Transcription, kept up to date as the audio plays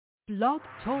Blog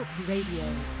Talk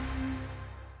Radio.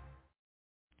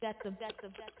 That's a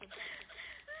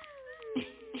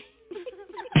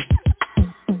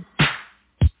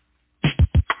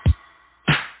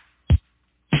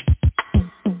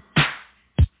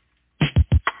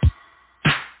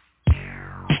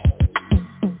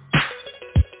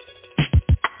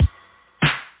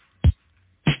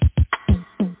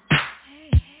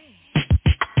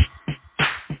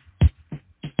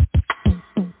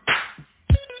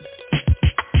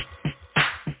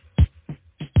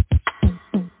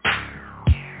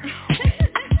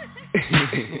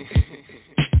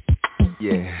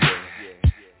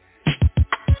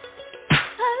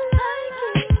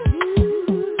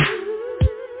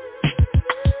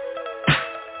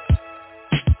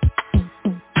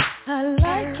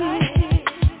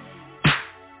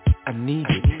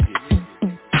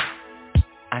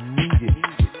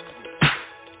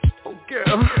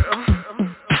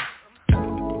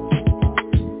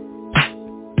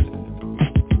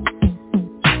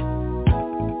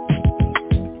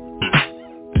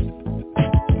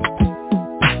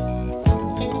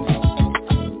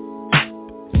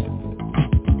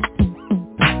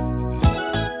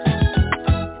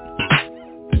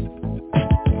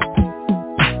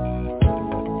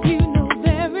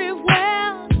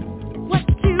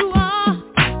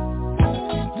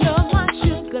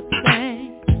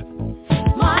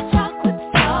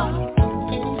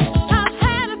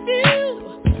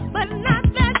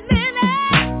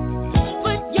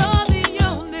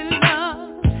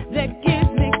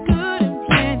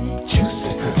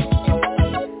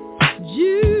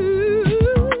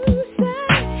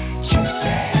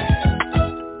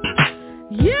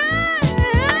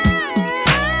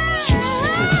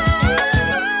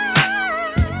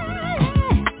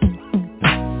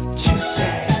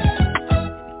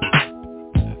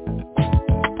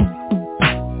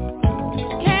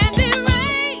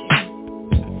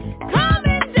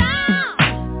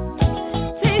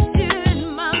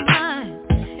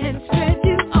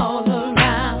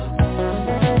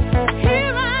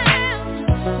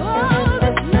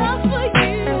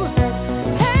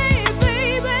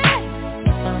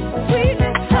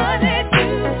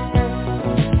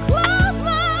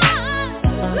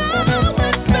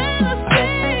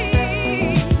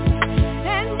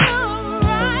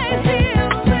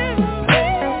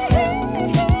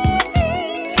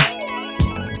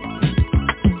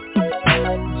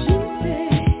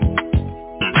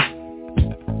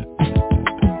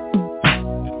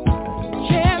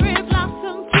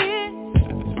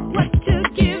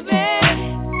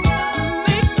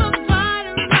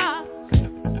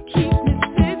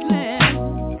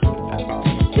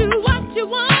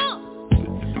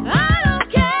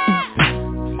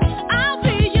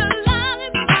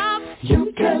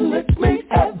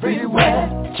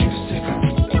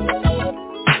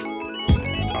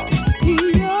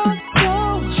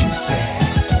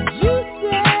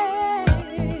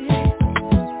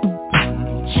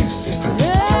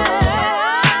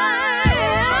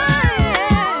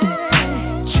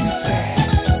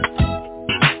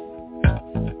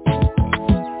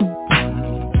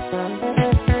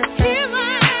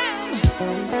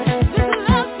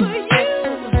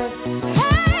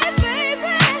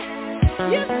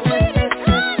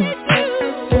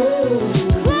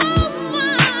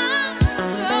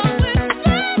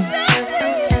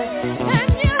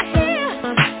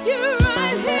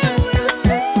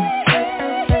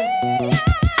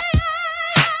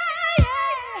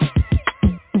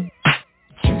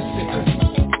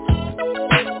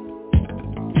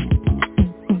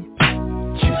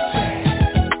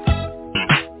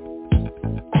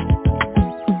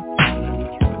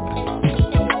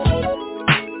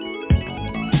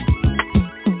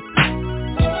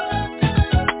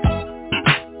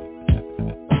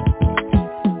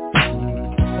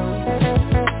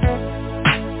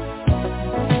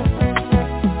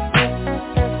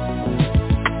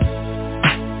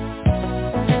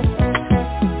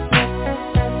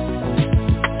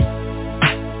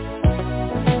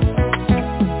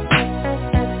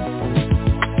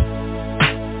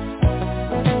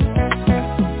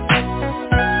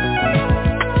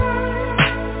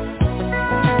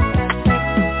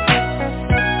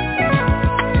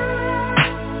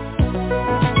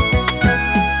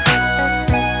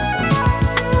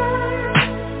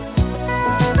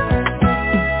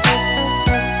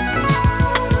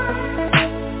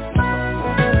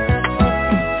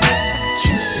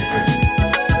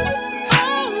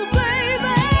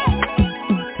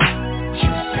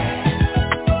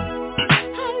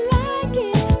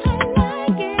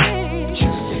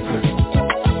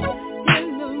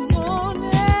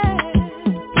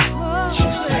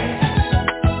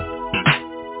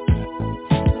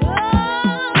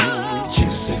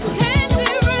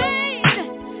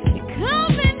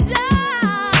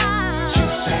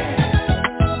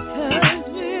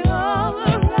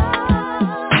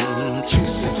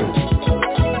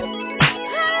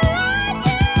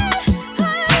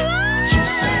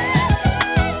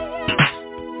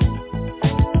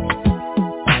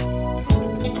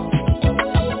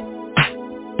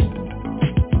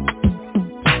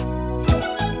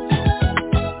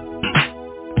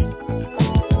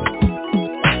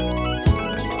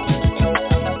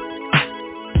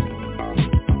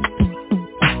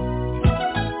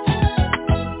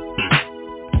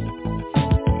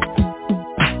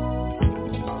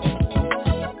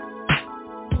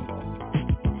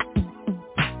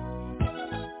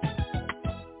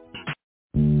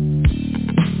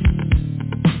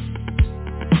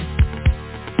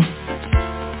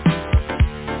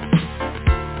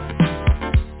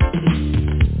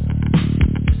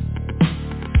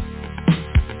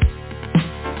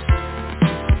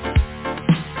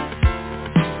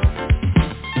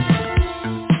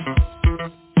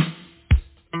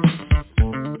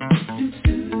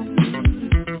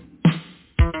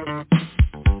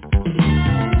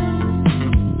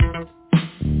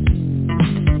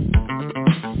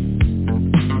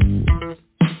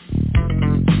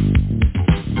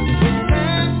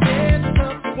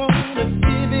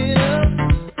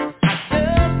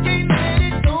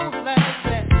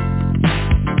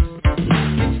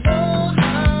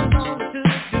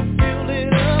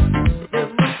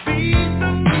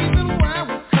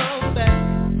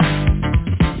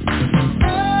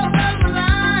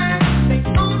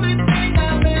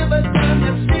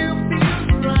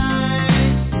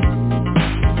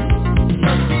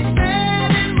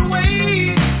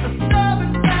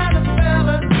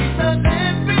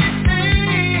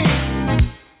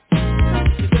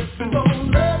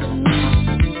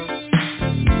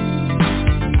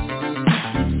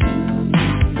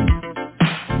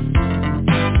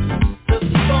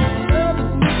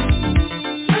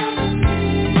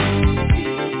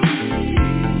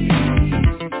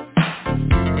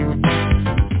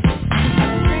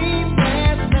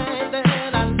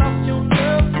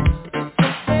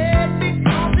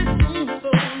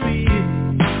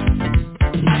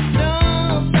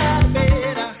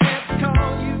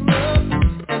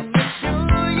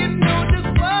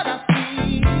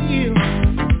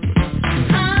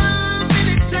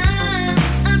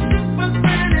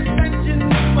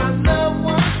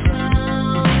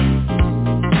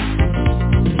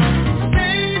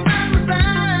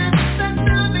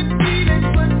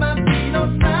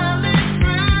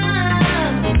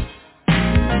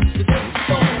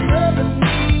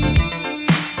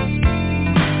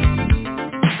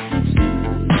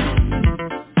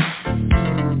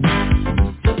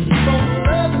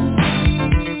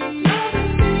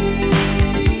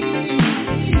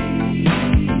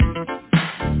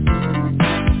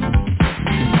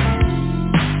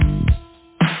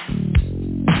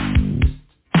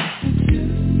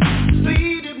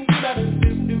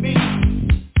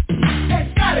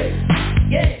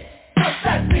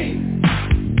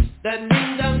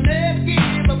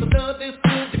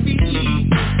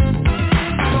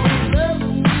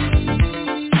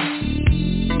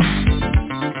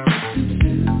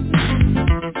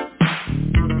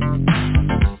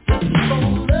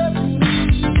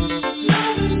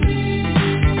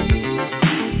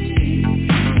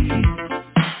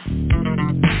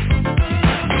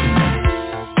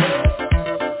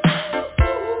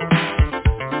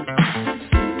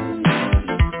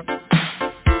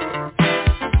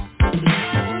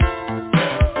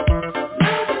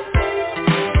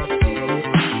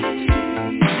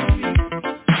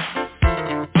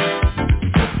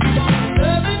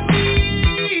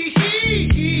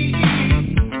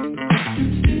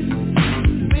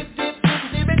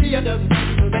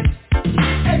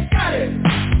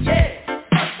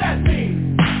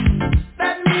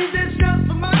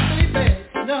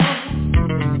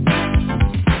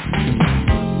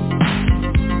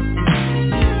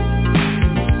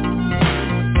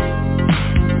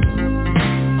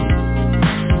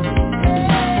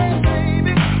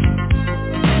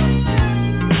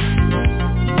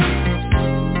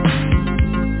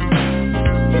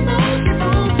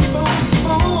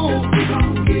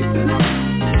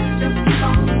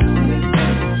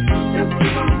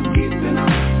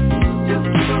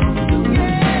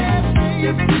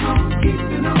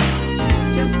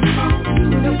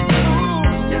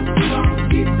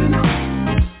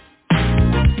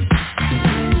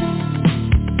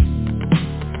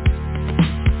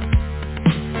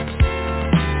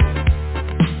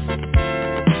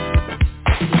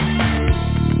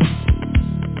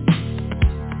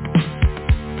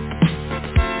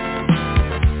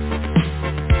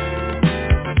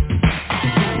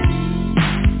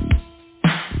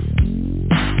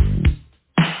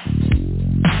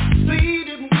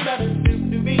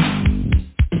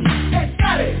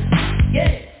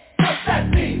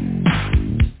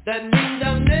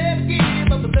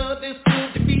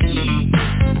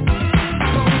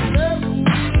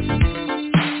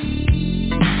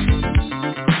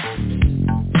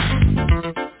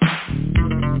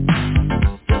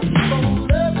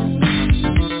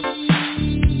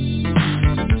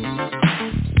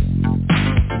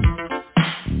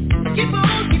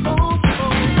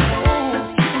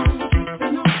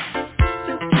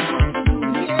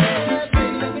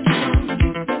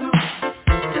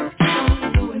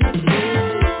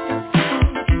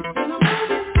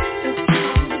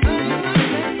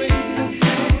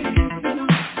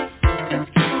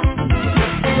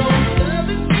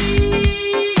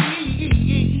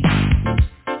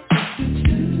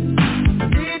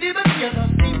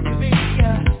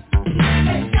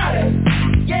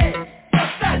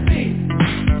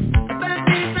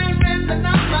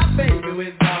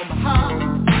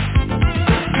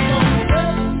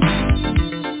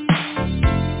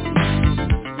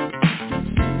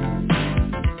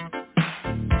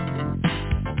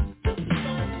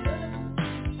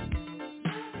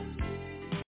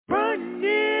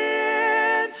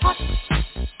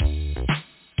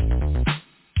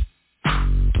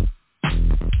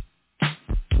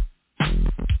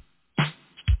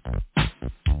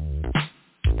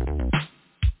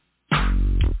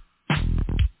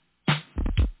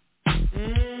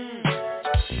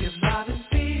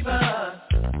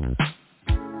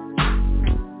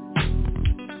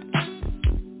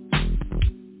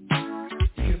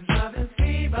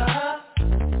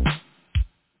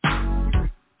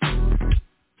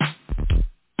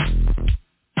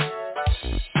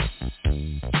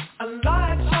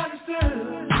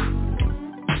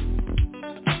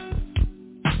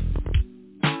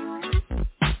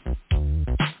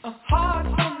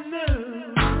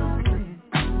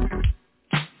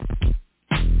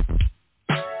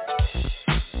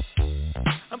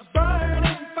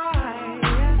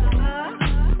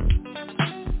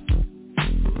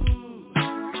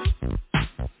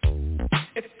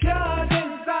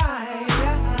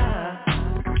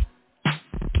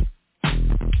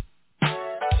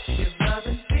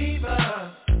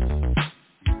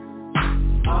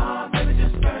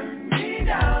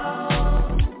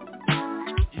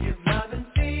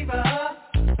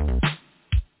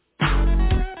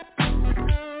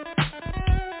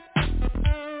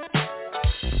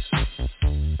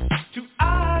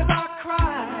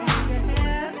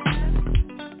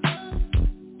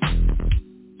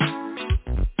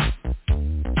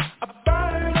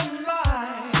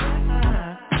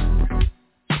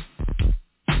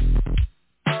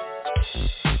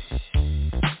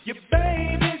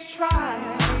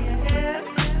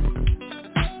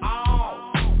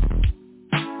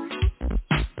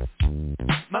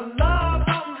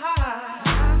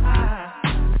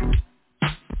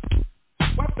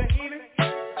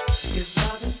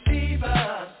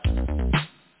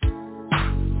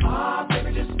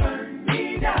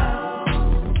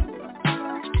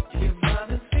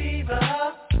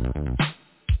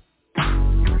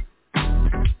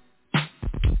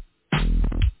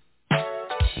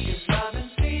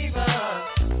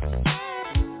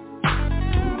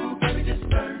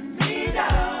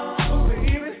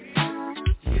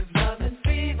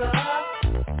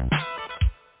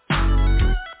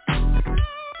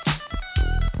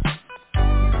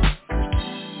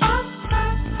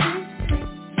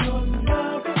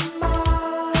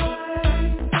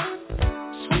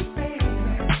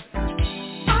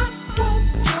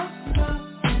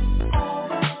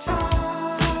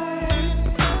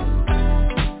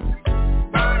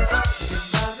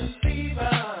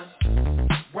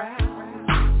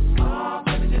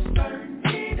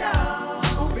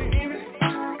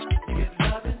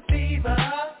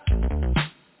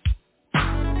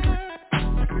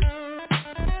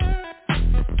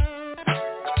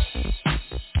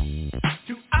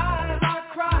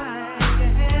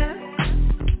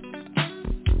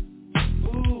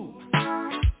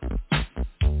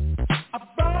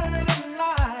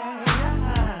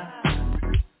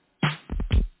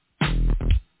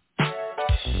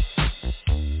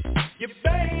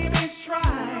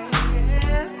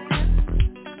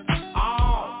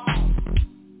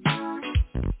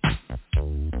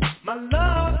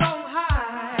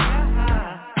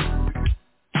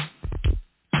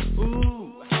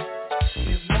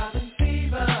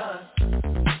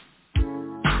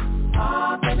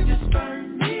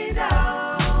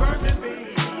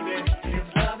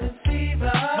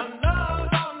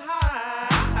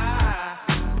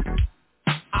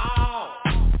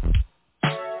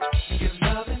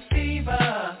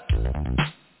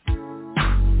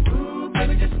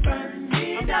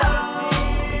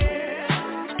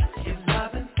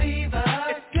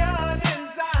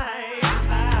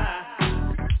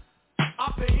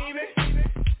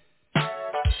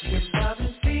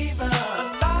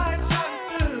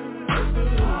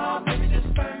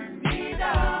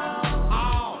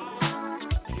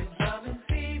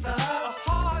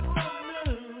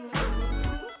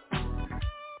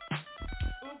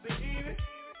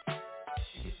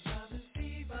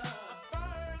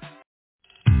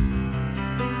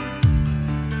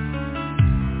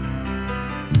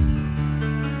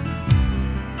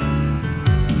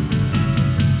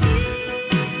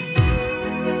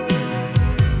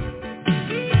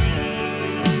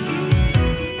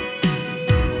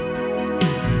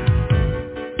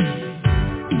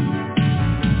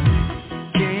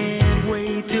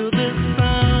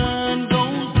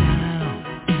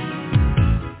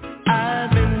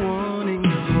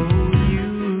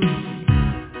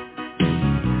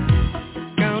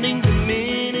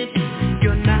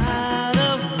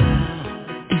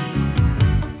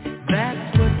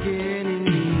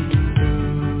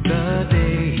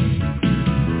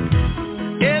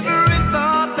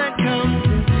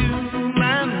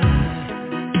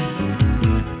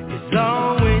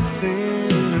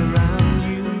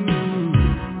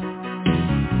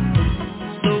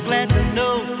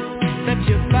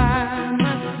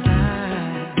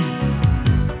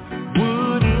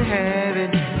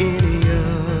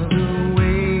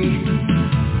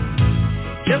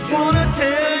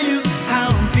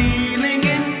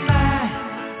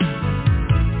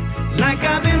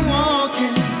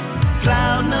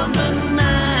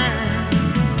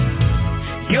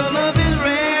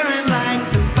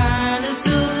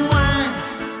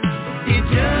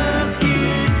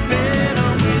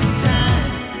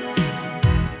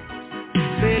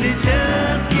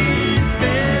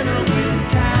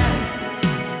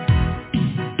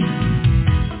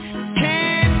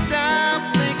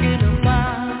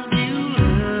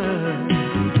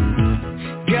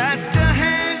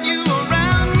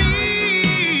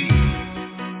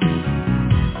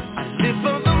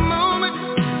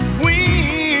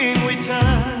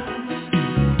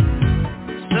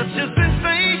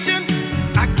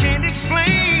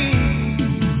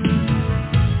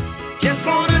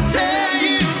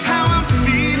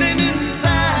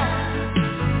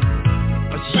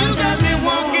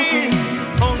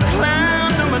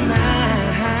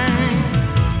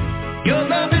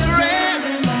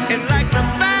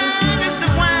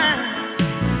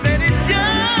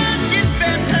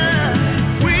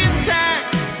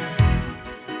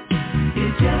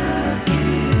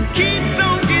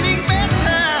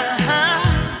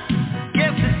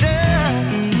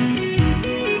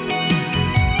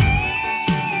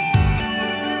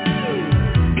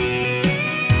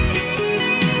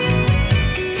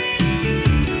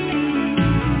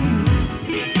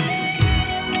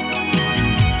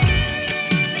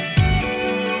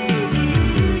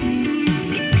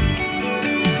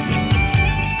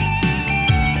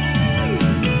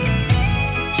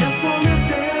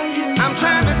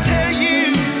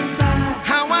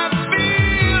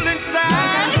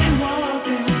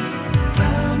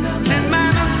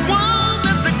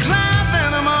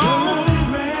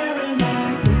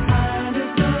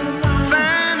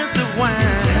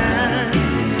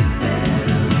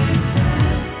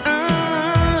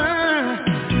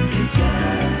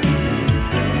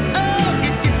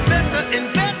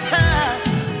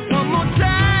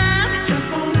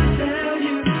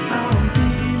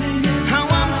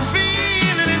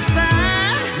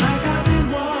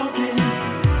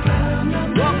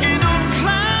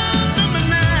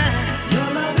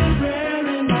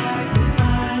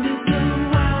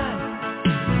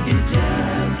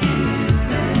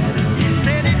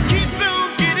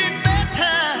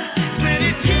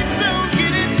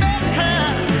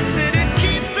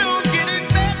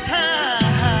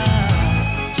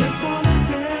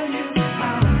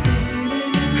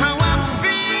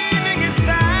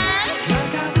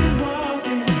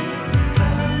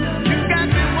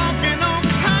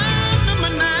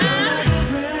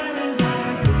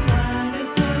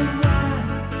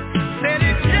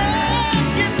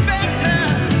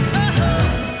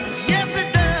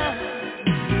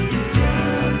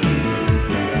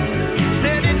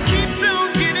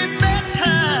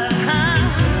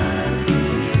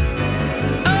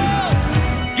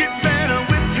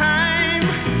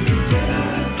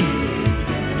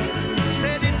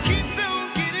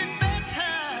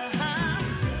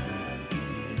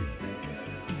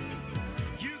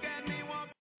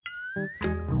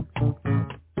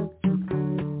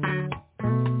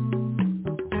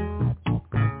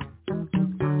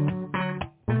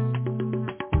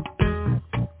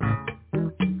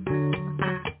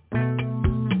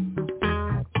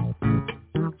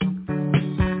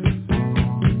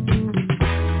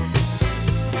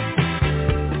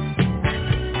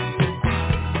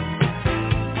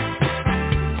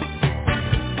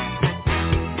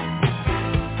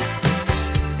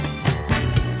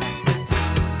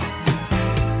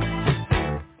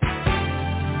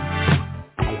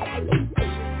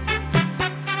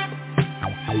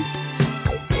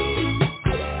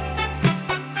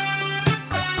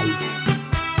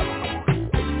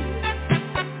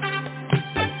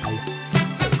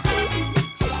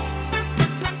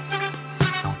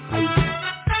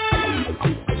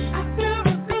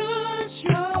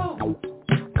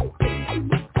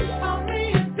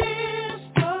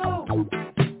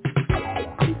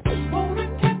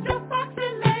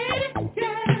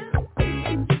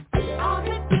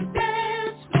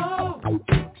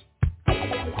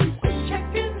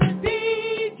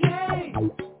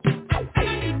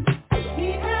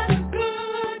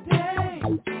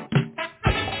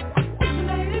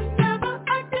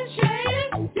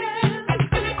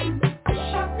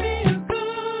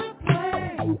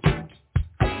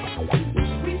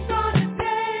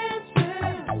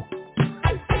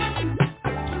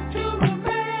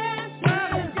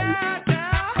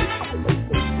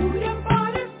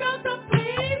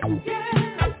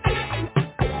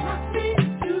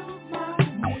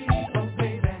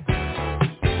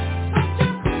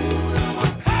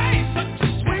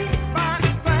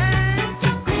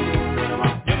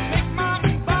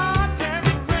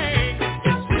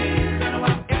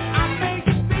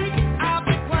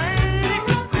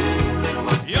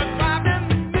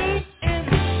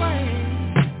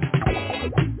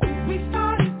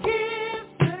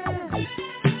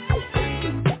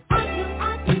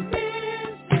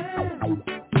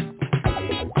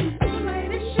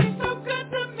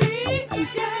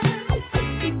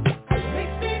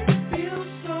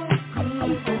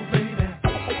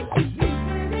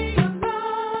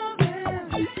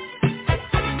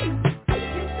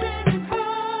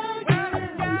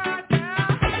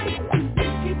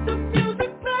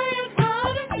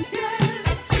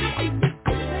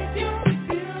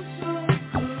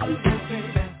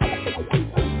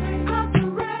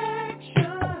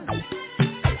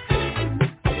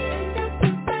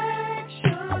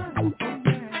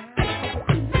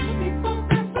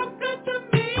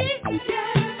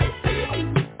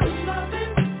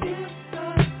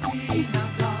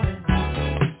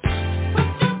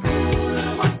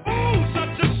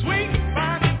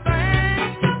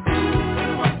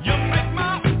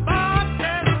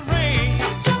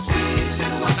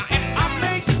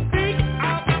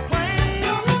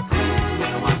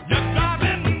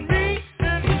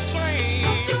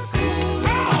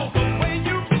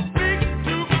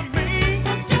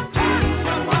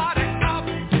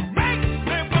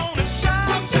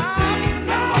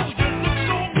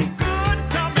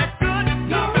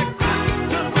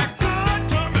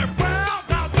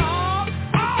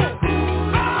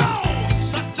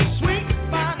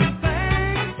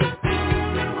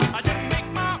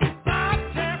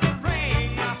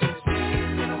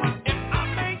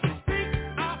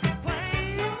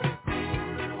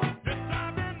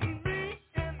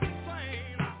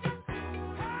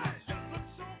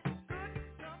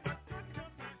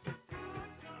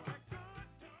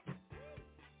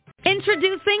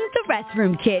Introducing the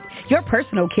Restroom Kit, your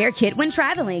personal care kit when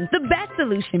traveling. The best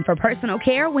solution for personal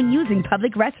care when using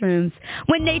public restrooms.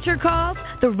 When nature calls,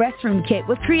 the Restroom Kit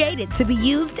was created to be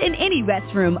used in any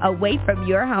restroom away from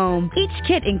your home. Each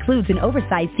kit includes an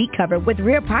oversized seat cover with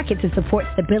rear pocket to support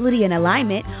stability and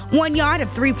alignment, 1 yard of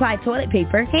 3-ply toilet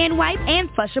paper, hand wipe, and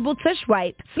flushable tush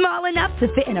wipe. Small enough to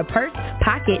fit in a purse,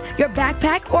 pocket, your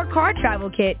backpack, or car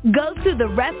travel kit. Go to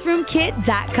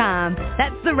therestroomkit.com.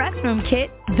 That's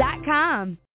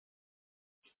therestroomkit.com.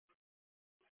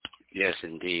 Yes,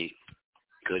 indeed.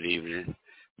 Good evening.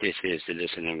 This is the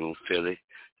Listening Room Phili.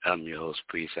 I'm your host,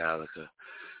 Priest Ilika.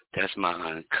 That's my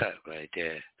uncut right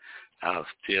there. I was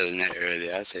feeling that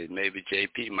earlier. I said maybe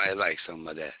JP might like some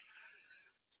of that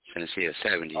since he's a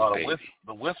 70s baby.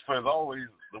 The whisper is always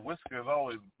grooving.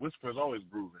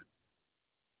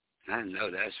 I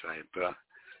know that's right, bro.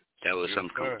 There was some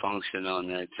compunction on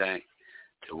that thing.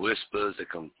 The whispers, the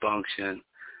compunction.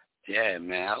 Yeah,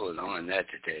 man, I was on that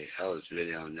today. I was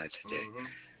really on that today. Mm-hmm.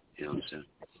 You know what I'm saying?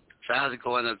 So how's it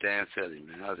going up there in Philly,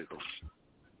 man? How's it going?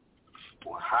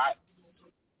 Well, hot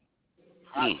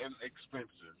and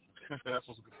expensive. That's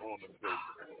what's going on in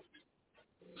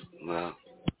Philly. Well,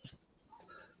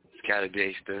 it's got to be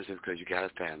expensive because you got a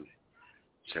family.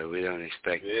 So we don't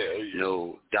expect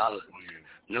no dollar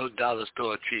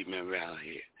store treatment around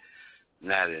here.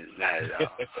 Not at all.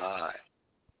 All right.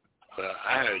 Well,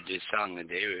 I heard this song and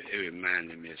it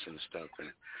reminded me of some stuff.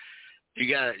 Man. You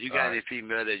got any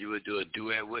female that you would do a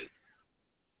duet with?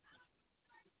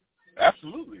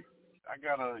 Absolutely. I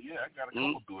got a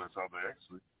couple duets out there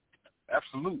actually.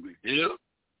 Absolutely. You do?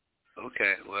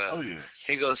 Okay. Well,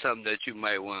 here goes something that you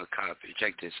might want to copy.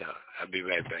 Check this out. I'll be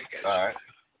right back. Guys. All right.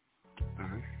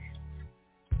 Mm-hmm.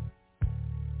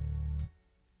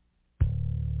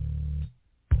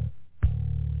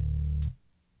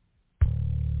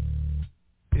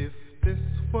 If this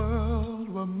world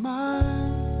were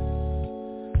mine,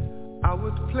 I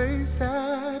would place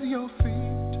at your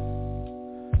feet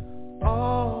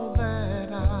all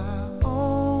that I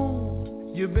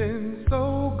own. You've been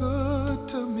so good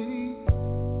to me.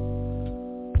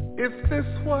 If this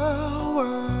world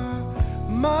were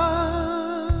mine,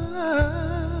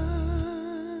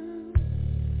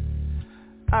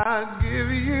 I'd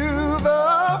give you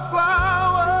the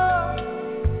flowers,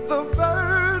 the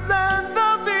birds and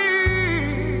the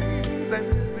bees, and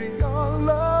your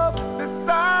love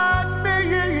beside me.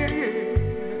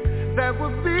 That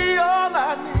would be all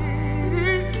I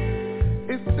need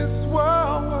if this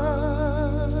world were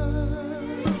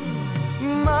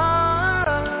mine.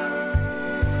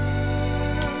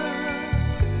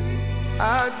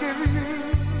 I'd give you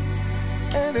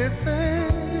anything.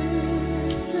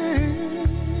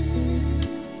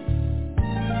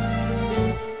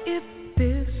 If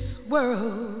this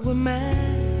world were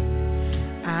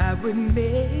mine, I would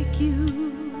make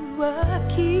you a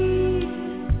key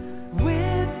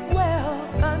with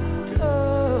wealth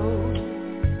untold.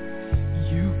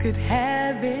 You could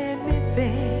have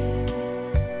anything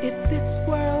if this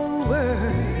world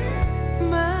were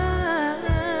mine.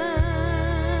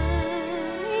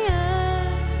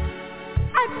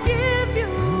 I'd give you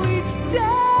each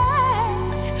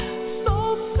day so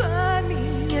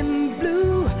sunny and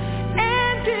blue.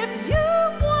 And if you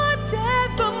wanted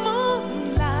the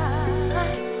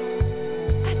moonlight,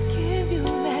 I'd give you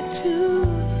that too.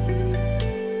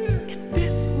 If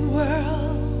this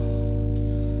world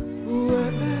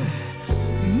were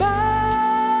mine,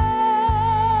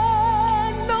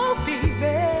 no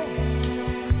baby,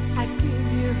 I'd give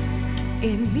you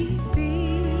anything.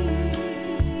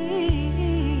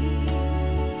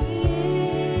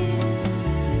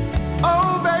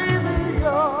 Oh baby,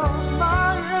 you're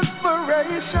my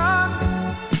inspiration,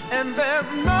 and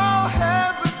there's no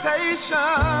hesitation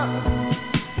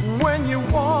when you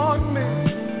want me,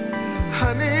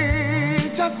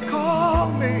 honey, just call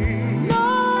me.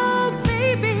 No,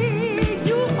 baby,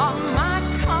 you are my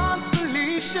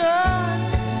consolation,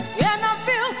 and I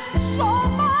feel so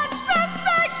much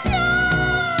satisfaction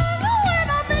when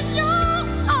I'm in your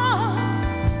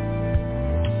arms.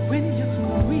 When you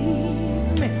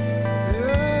squeeze me,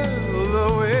 the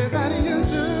way that you do.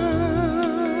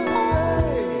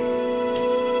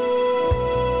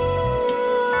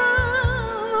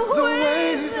 The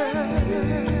way that you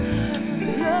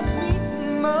love me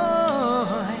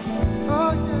more.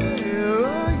 Oh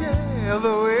yeah,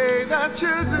 the way that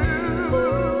you do.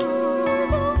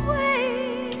 The way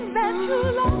that you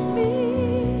love me.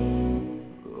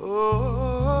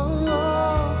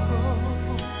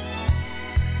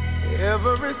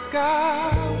 Every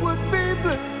sky would be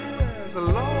blue as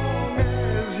long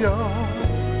as you're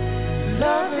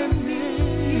loving me.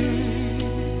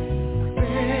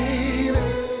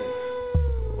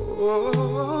 when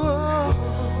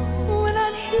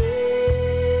I'm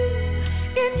here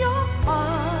in your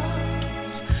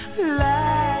arms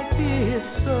like this,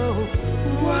 so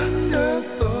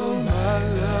wonderful, my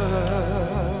love.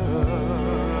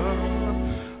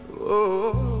 Oh,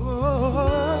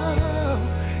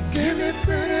 give me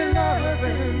pretty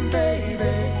loving,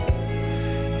 baby.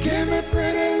 Give me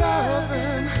pretty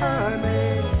loving, honey.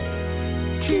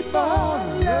 Keep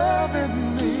on loving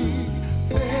me,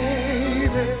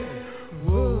 baby.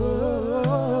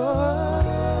 Whoa.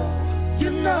 You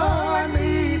know I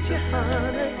need you,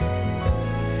 honey.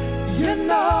 You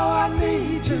know I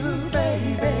need you,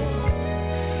 baby.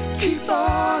 Keep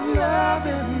on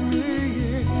loving me,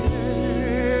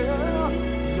 yeah.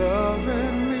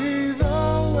 Loving me the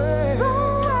way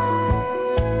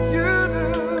you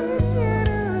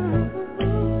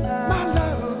do, my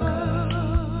love.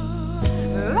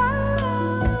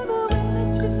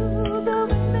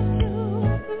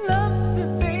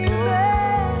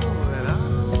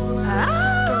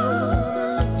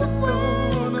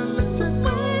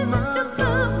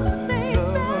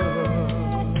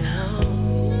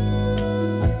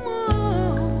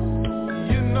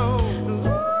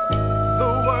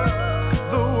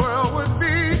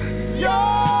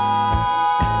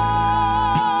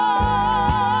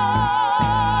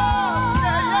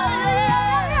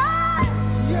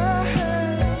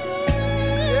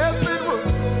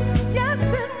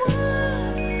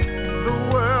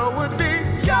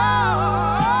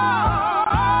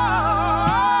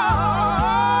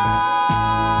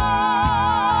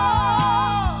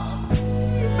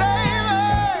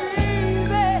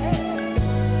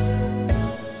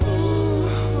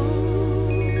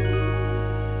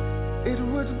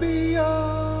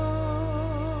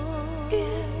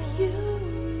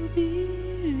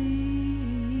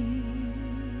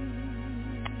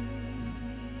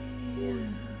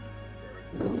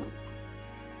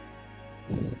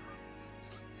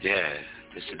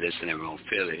 Listening Room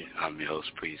Phili. I'm your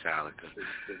host, Priest Ilika.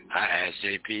 I asked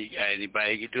JP, got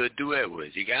anybody you can do a duet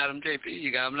with? You got them, JP?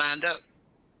 You got them lined up?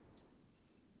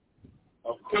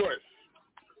 Of course.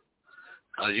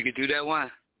 Oh, you can do that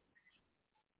one?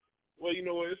 Well, you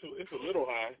know what? It's a little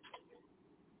high.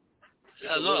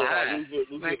 A little high?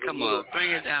 Man, come on. Bring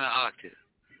it down an octave.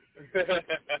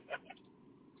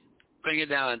 Bring it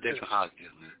down a different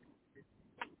octave, man.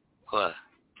 What?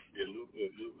 Yeah,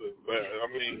 but I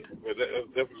mean, that's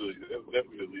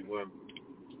definitely one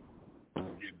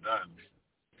get done.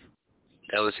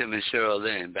 That was him and Cheryl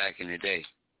Lynn back in the day.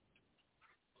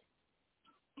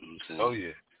 Oh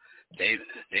yeah. They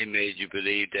made you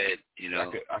believe that, you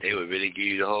know, they would really give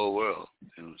you the whole world.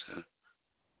 You know what I'm saying?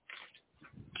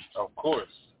 Of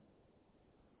course.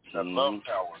 That love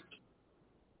power.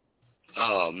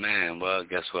 Oh man, well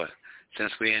guess what?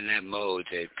 Since we're in that mode,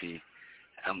 JP,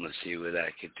 I'm gonna see what I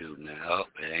can do now. Oh,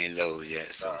 it ain't low yet,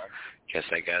 so guess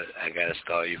I gotta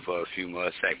stall you for a few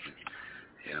more seconds.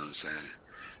 You know what I'm saying?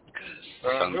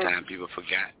 Because sometimes people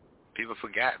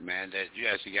forgot, man, that you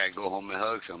actually gotta go home and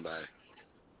hug somebody.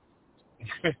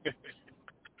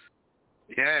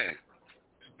 Yeah,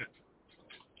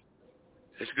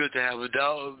 it's good to have a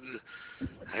dog,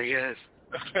 I guess.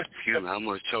 Excuse me, I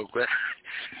almost choked.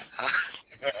 I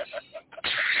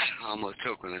almost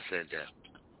choked when I said that.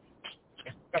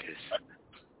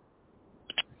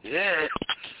 Yeah.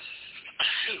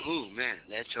 Ooh, man,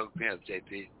 that choked me up,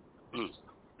 JP. You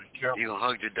gonna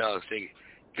hug the dog, say,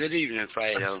 good evening,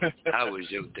 Fido. How was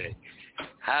your day?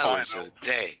 How was your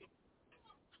day?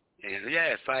 And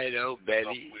yeah, Fido,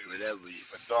 Betty, whatever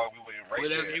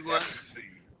you want.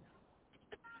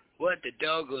 What, the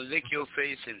dog gonna lick your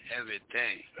face and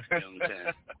everything. You know what I'm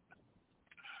saying?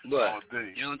 What?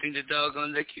 You don't think the dog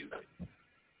gonna lick you?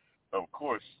 Of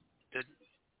course.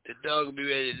 The dog will be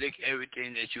ready to lick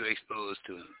everything that you expose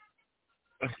to him.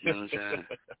 You know what I'm saying?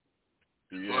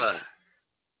 Yeah. What?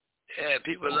 Yeah,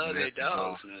 people love their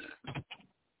dogs, man. You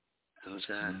know what I'm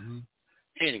saying?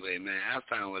 Anyway, man, I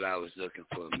found what I was looking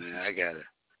for, man. I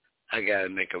gotta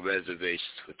make a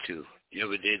reservation for two. You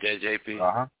ever did that, JP?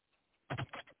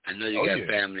 I know you got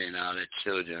family and all that,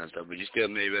 children and stuff, but you still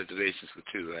made reservations for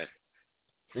two, right?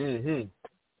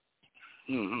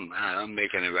 I'm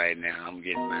making it right now. I'm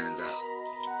getting mine out.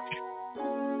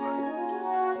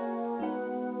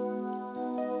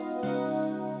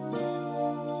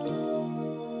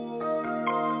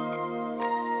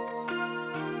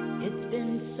 It's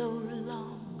been so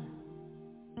long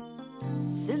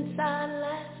since I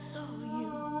last saw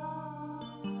you.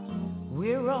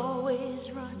 We're always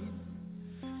running,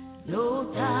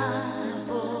 no time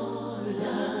for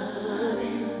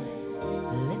loving.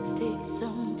 Let's take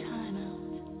some time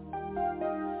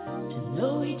out to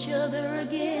know each other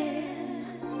again.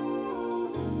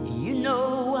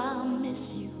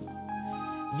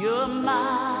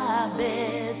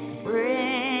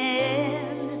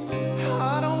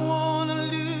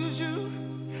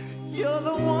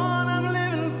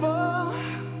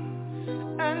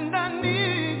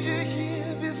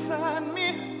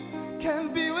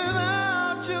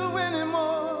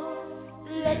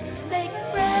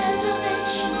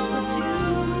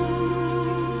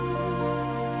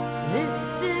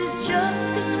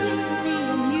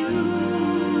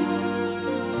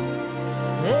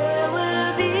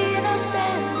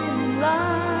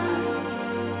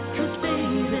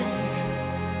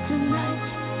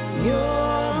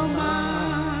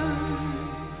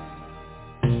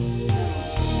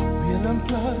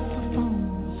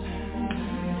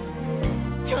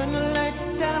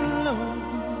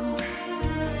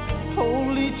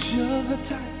 sugar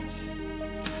touch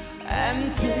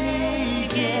and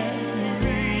take it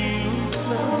real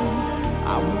slow.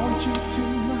 I want you to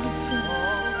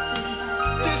myself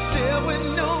to share with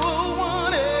no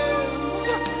one else.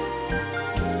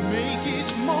 Make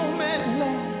each moment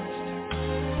last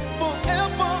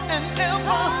forever and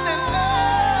ever and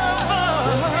ever.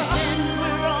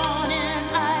 We're on an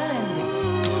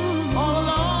island, all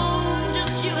alone,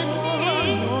 just you and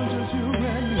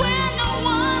me. Where no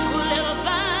one will ever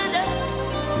find us.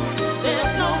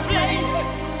 There's no place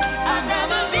I'd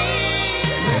rather be.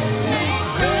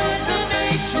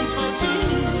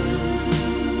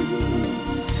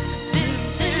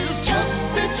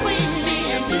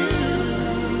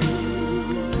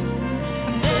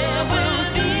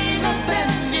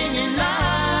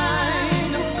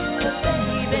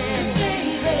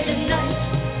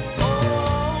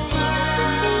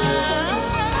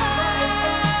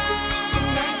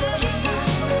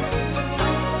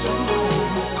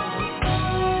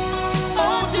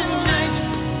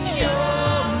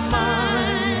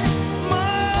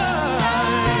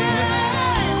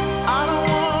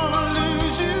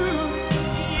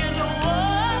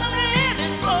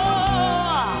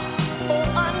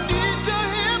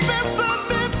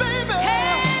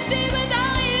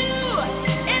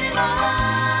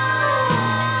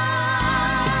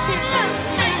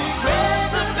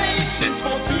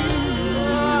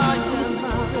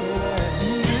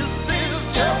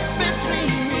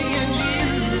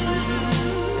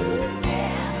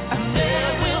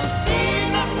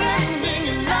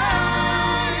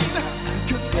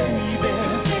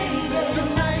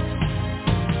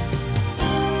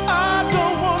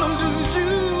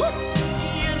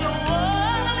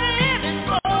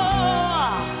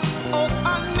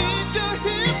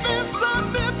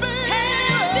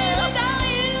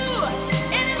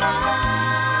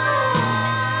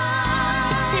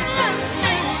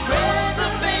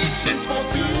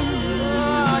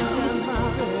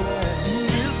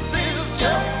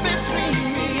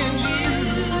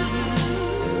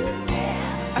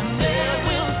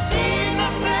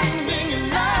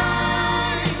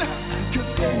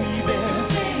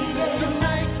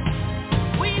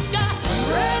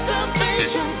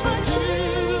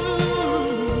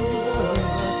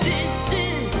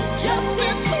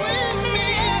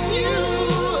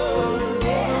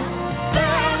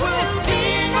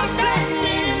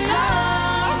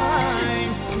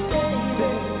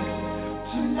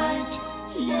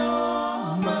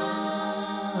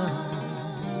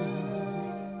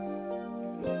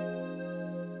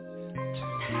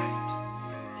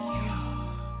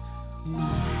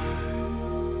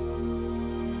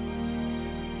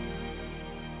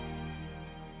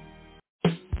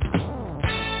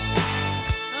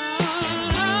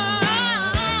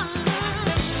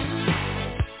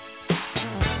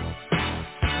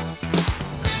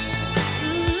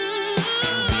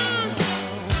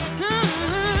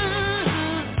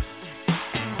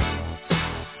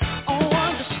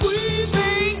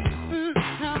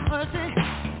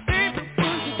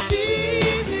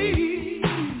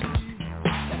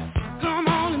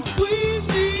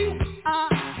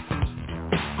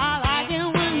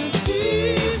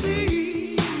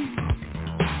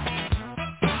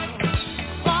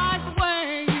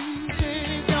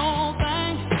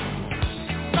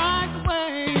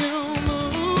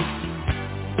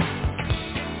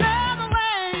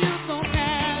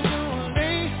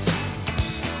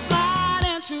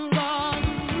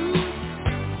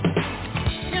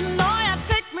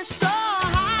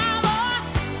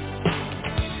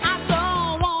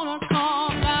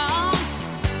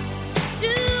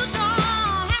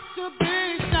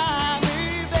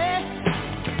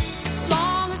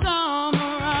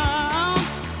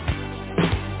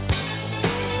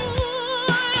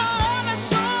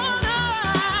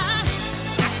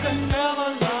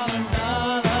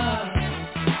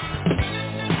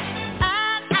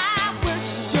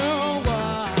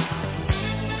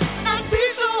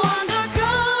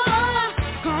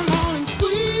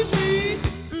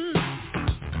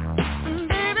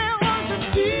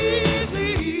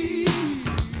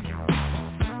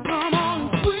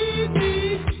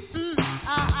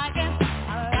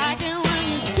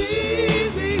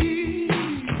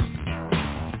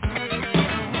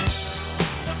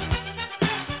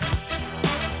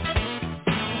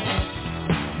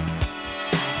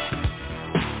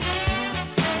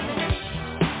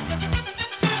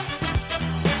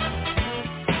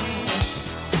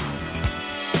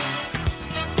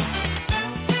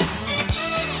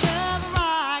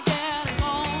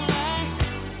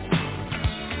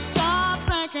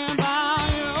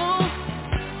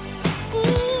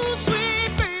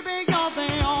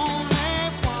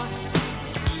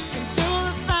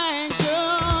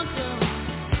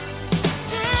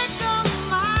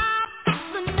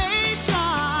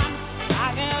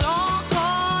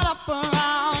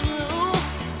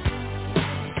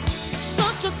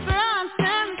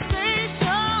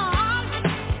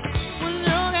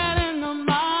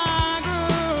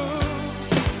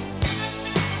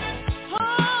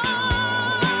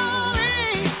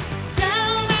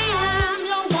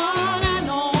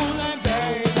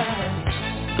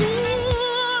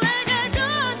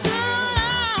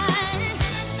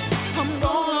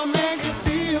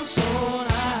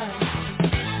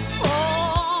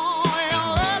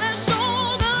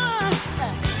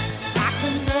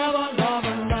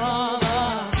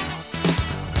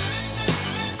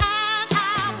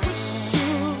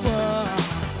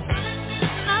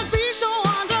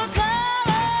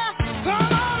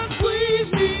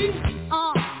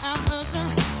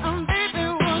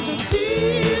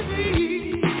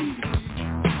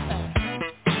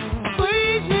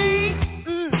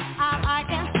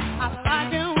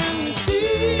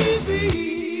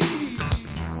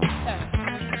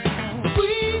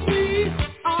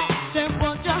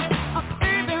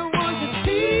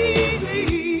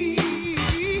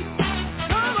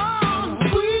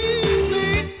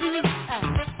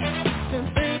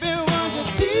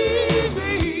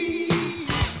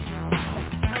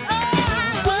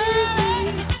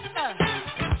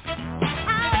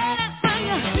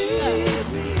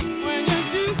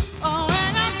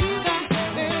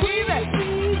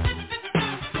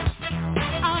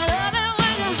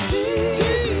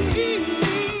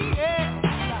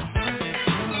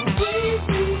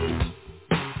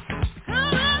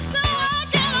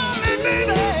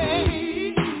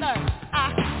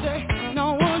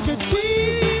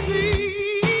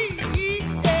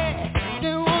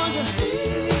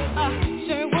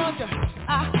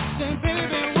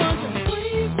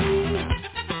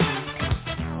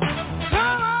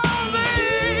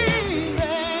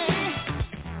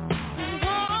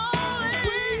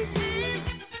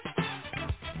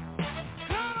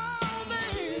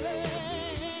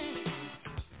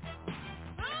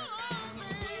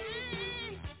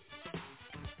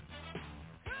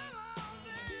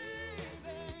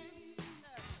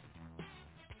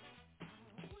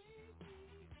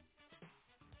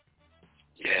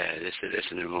 Yeah, this is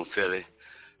Listening Room Phili.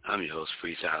 I'm your host,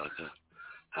 Priest Ilika.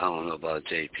 I don't know about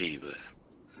JP, but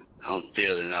I'm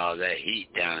feeling all that heat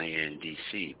down here in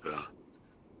D.C., bro.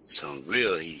 Some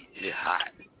real heat. It's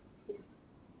hot.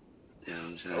 You know what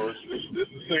I'm saying? Oh, it's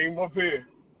the same up here.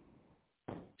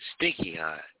 Sticky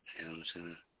hot. You know what I'm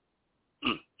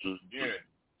saying? Yeah.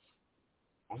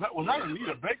 Was that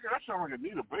Anita Baker? That sounded like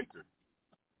Anita Baker.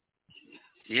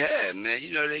 Yeah, man.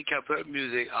 You know, they kept her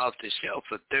music off the shelf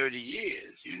for 30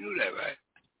 years. You knew that, right?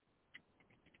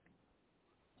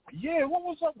 Yeah, what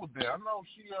was up with that? I know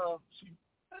she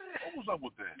what was up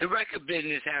with that? The record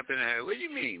business happened to her. What do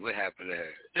you mean, what happened to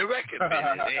her? The record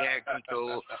business. They had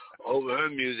control over her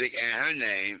music and her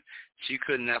name. She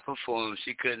could not perform.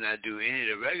 She could not do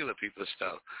any of the regular people's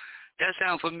stuff. That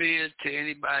sound familiar to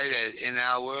anybody that's in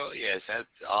our world? Yes, that's,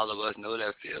 all of us know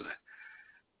that feeling.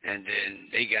 And then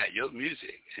they got your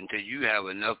music until you have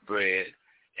enough bread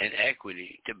and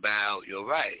equity to buy out your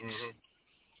rights. Mm-hmm.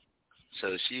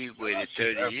 So she waited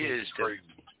 30 years to...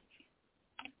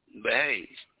 But hey,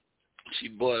 she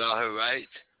bought all her rights.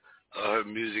 All her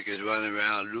music is running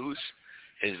around loose.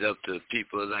 It's up to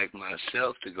people like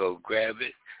myself to go grab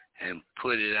it and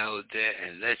put it out there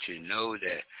and let you know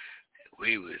that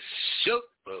we was shook,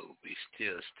 but we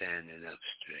still standing up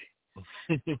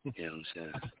straight. You know what I'm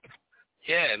saying?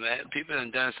 Yeah, man, people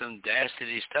have done some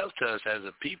dastardly stuff to us as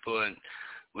a people, and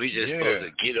we just supposed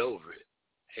to get over it.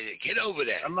 Hey, get over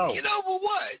that. I know. Get over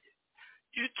what?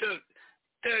 You took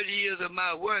 30 years of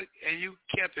my work, and you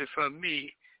kept it from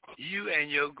me. You and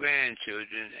your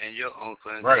grandchildren and your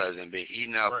uncle and cousin been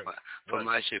eating off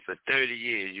my shit for 30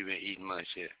 years. You've been eating my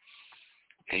shit.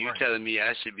 And you telling me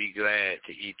I should be glad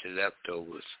to eat the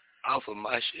leftovers off of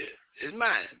my shit. It's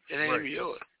mine. It ain't even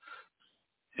yours.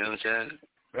 You know what I'm saying?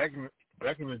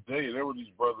 Back in the day, there were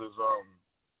these brothers.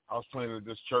 I was playing at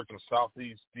this church in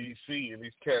Southeast D.C., and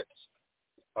these cats,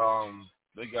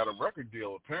 they got a record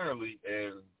deal apparently.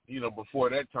 And you know, before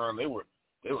that time, they were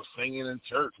singing in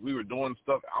church. We were doing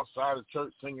stuff outside of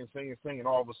church, singing.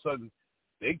 All of a sudden,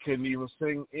 they couldn't even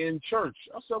sing in church.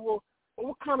 I said, well,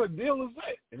 what kind of deal is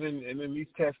that? And then these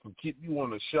cats can keep you on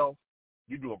the shelf.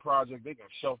 You do a project, they can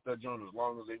shelf that joint as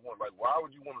long as they want. Like, why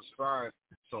would you want to sign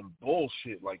some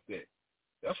bullshit like that?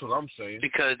 That's what I'm saying.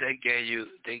 Because they gave you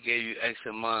X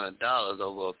amount of dollars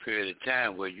over a period of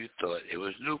time where you thought it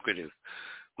was lucrative,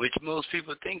 which most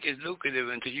people think is lucrative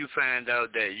until you find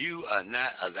out that you are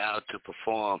not allowed to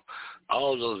perform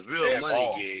all those real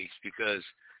money gigs because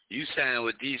you sign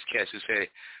with these cats who say,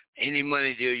 any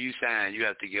money deal you sign, you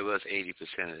have to give us 80%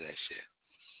 of that shit.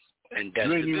 And that's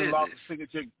you ain't the even business. allowed to sing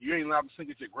at you ain't allowed to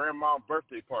sing at your grandma's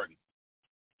birthday party.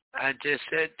 I just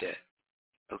said that.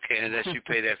 Okay, unless you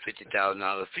pay that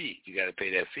 $50,000 fee. You got to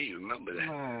pay that fee. Remember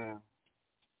that.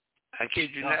 I kid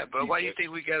you not, bro. Why do you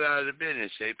think we got out of the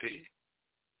business, JP?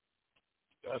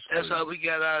 That's why we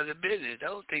got out of the business. I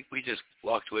don't think we just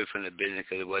walked away from the business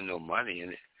because there wasn't no money in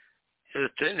it. There's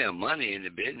plenty of money in the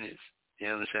business. You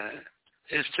know what I'm saying?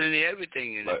 There's plenty of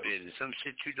everything in the business. Some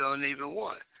shit you don't even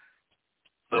want.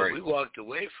 But we walked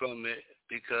away from it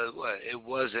because, it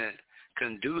wasn't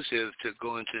conducive to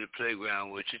going to the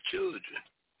playground with your children.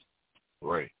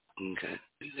 Right. Okay.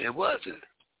 It wasn't.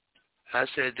 I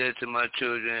said that to my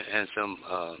children and some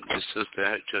the sister,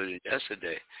 her children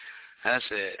yesterday. I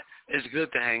said, it's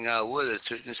good to hang out with us.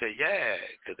 Children said, yeah.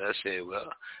 Because I said,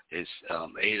 well, it's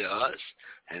 8 of us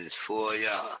and it's 4 of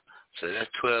y'all. So that's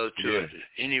 12 children.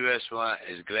 Yeah. Any restaurant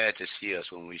is glad to see us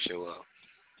when we show up.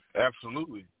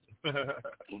 Absolutely.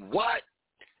 What?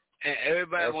 And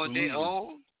everybody want their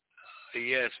own?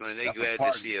 Yes, man. They glad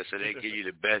to see us, so they give you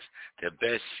the best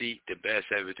seat, the best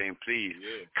everything. Please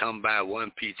come buy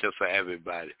one pizza for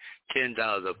everybody. $10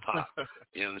 a pop.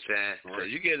 You know what I'm saying? Right. So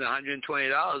you're getting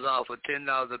 $120 off for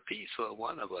 $10 a piece for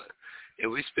one of us. If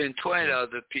we spend $20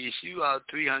 a piece, you out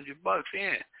 $300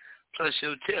 in, plus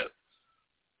your tip.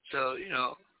 So, you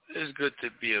know, it's good to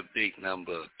be a big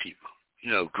number of people.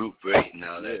 You know, group rate and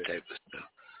all that type of stuff.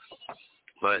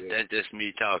 But that's just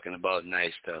me talking about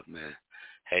nice stuff, man.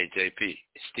 Hey, JP,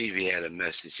 Stevie had a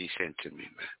message he sent to me,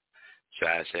 man. So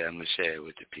I said I'm going to share it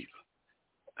with the people.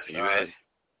 Are you ready?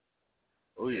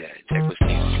 Oh, yeah. Take what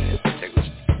Stevie said. Take what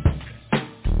Stevie said.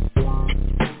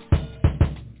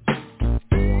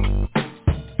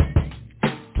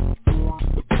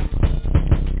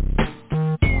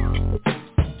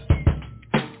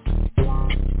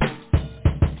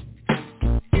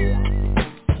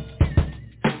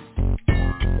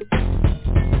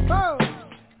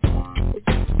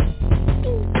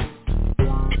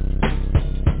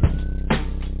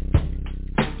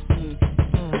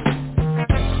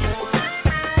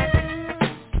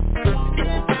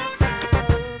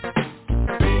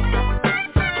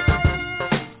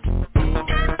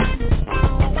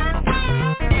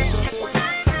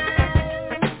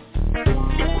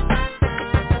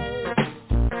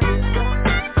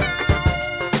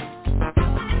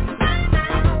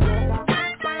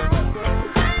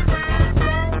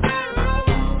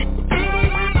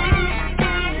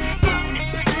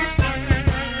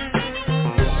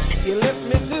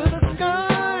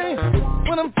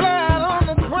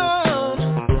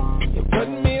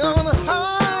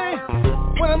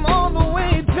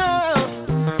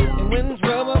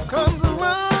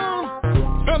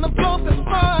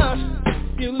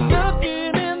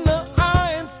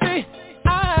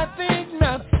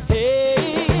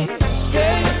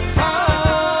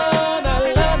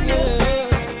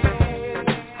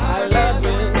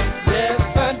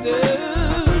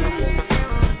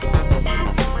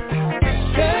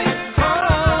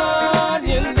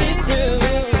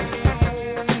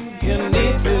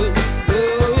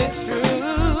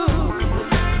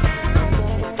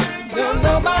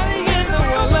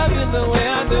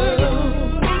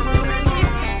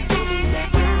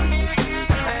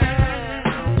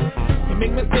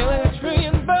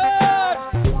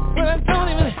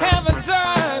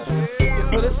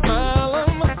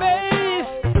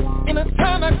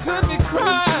 could be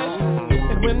crushed.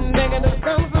 And when negative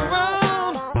comes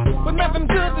around, with nothing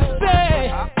good to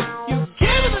say, you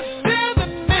give it a stare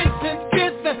that makes it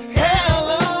get the hell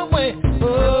away.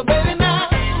 Oh, baby, now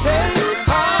take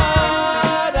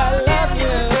heart, I love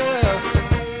you.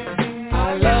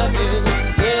 I love you,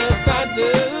 yes I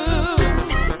do.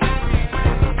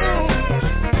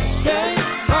 Take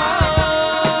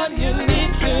heart, you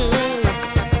need to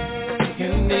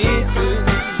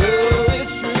know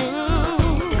it's true.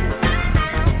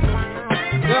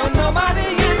 Don't nobody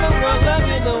in the world love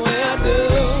you the way I do.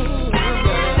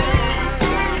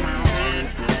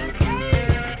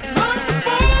 Lord,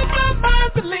 before my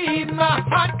mind believe, my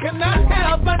heart cannot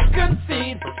help but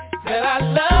concede that I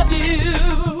love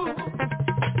you.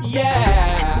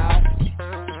 Yeah.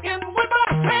 And with my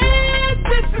hands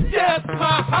to suggest,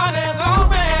 my heart has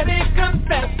already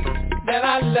confessed that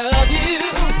I love you,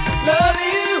 love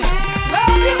you,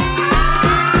 love you.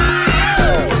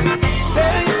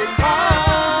 Take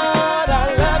heart, I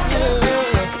love you.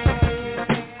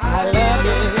 I love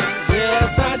you,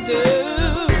 yes I do.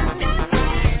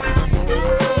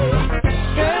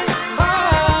 Take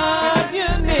heart,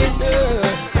 you need to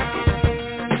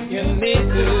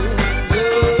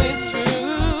know it's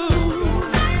true.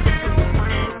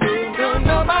 Don't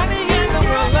nobody in the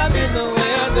world love you the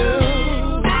way I do.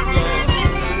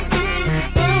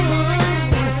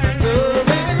 So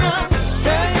baby, now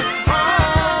take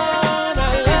heart, I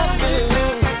love you.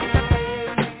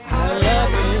 I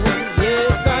love you,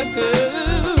 yes I do.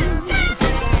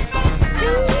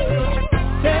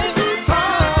 Take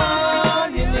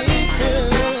heart, you need to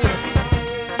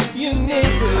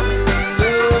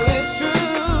know it's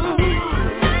true.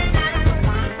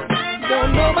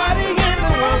 Don't nobody in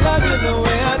the world love you the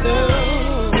way I do.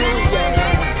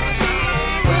 Yeah.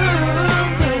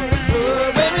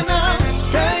 Oh, baby, now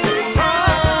take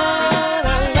heart,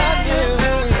 I love you.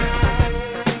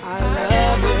 I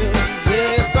love you,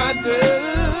 yes I do.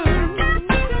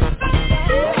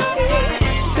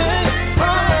 Take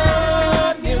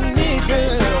heart, you need to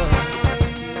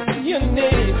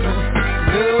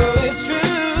know it's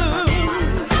true.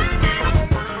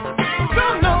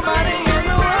 Don't nobody in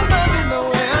the world love you the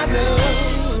way I do.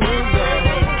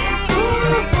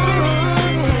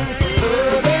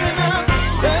 Oh, baby, now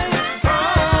take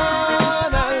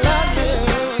heart, I love you.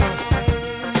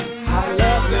 I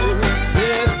love you,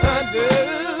 yes I do.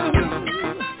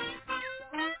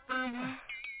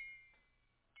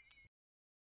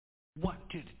 One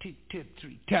to the two to the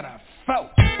three to the four.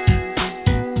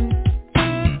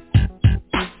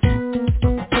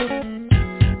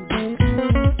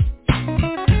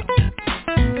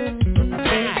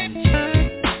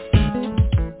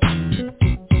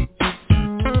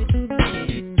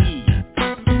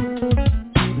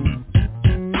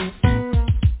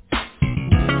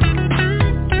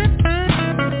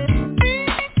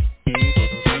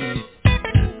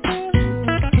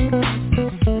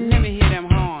 Let me hear them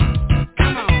horns.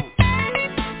 Come on.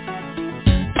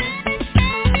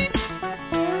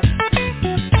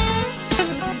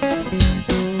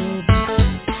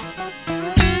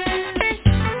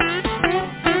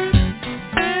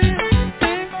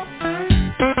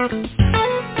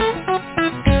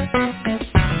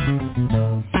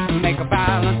 Make a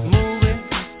violent movie.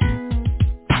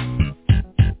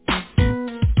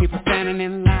 People standing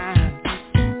in line.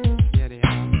 Yeah, they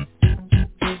are.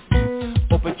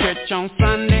 Open church on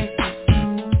Sunday.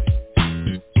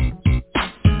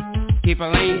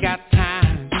 People ain't got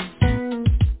time.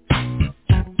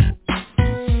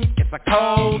 It's a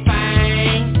cold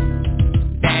thing.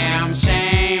 Damn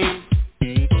shame.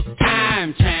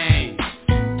 Time change.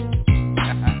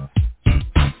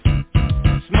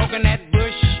 Smoking that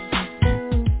bush.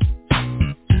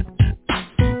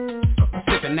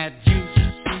 Sipping that juice.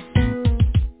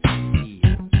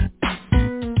 Yeah.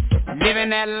 Living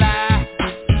that life.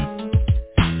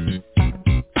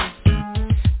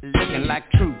 Looking like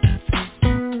truth.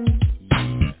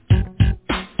 Yeah.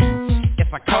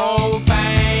 It's a cold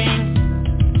thing.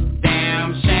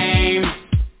 Damn shame.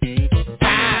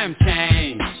 Time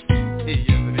change. Yes,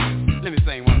 it is. Let me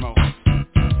sing one more.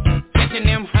 Catching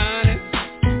them honeys.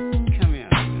 Come here.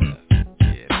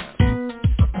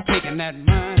 Yeah. Taking that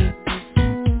money.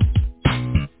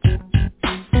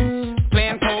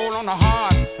 Playing cold on the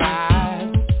hard side.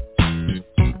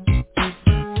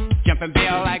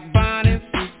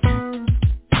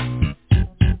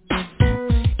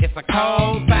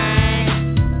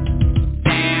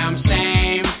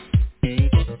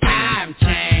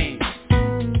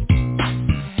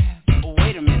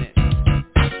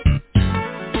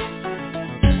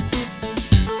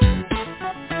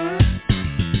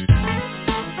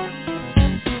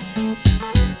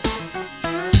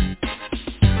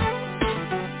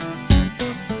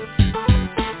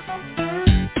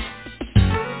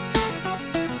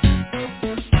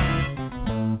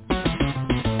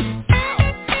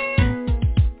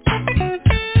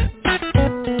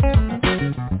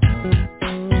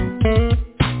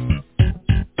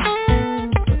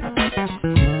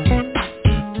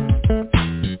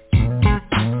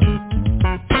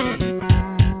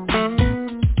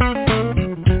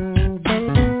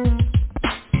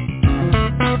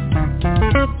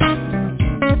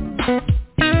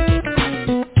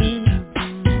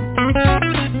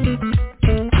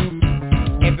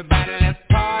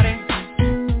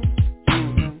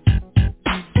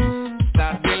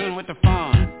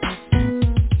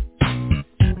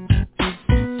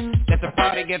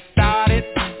 to get started.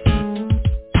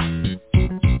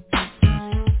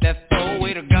 Let's throw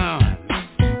away the gun.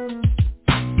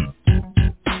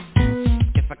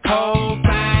 It's a cold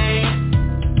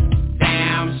thing,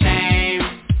 damn shame,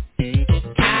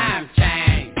 time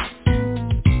change.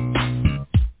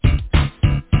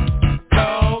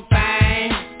 Cold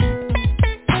thing,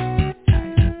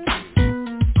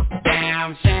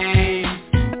 damn shame.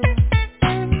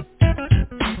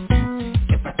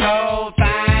 It's a cold thing.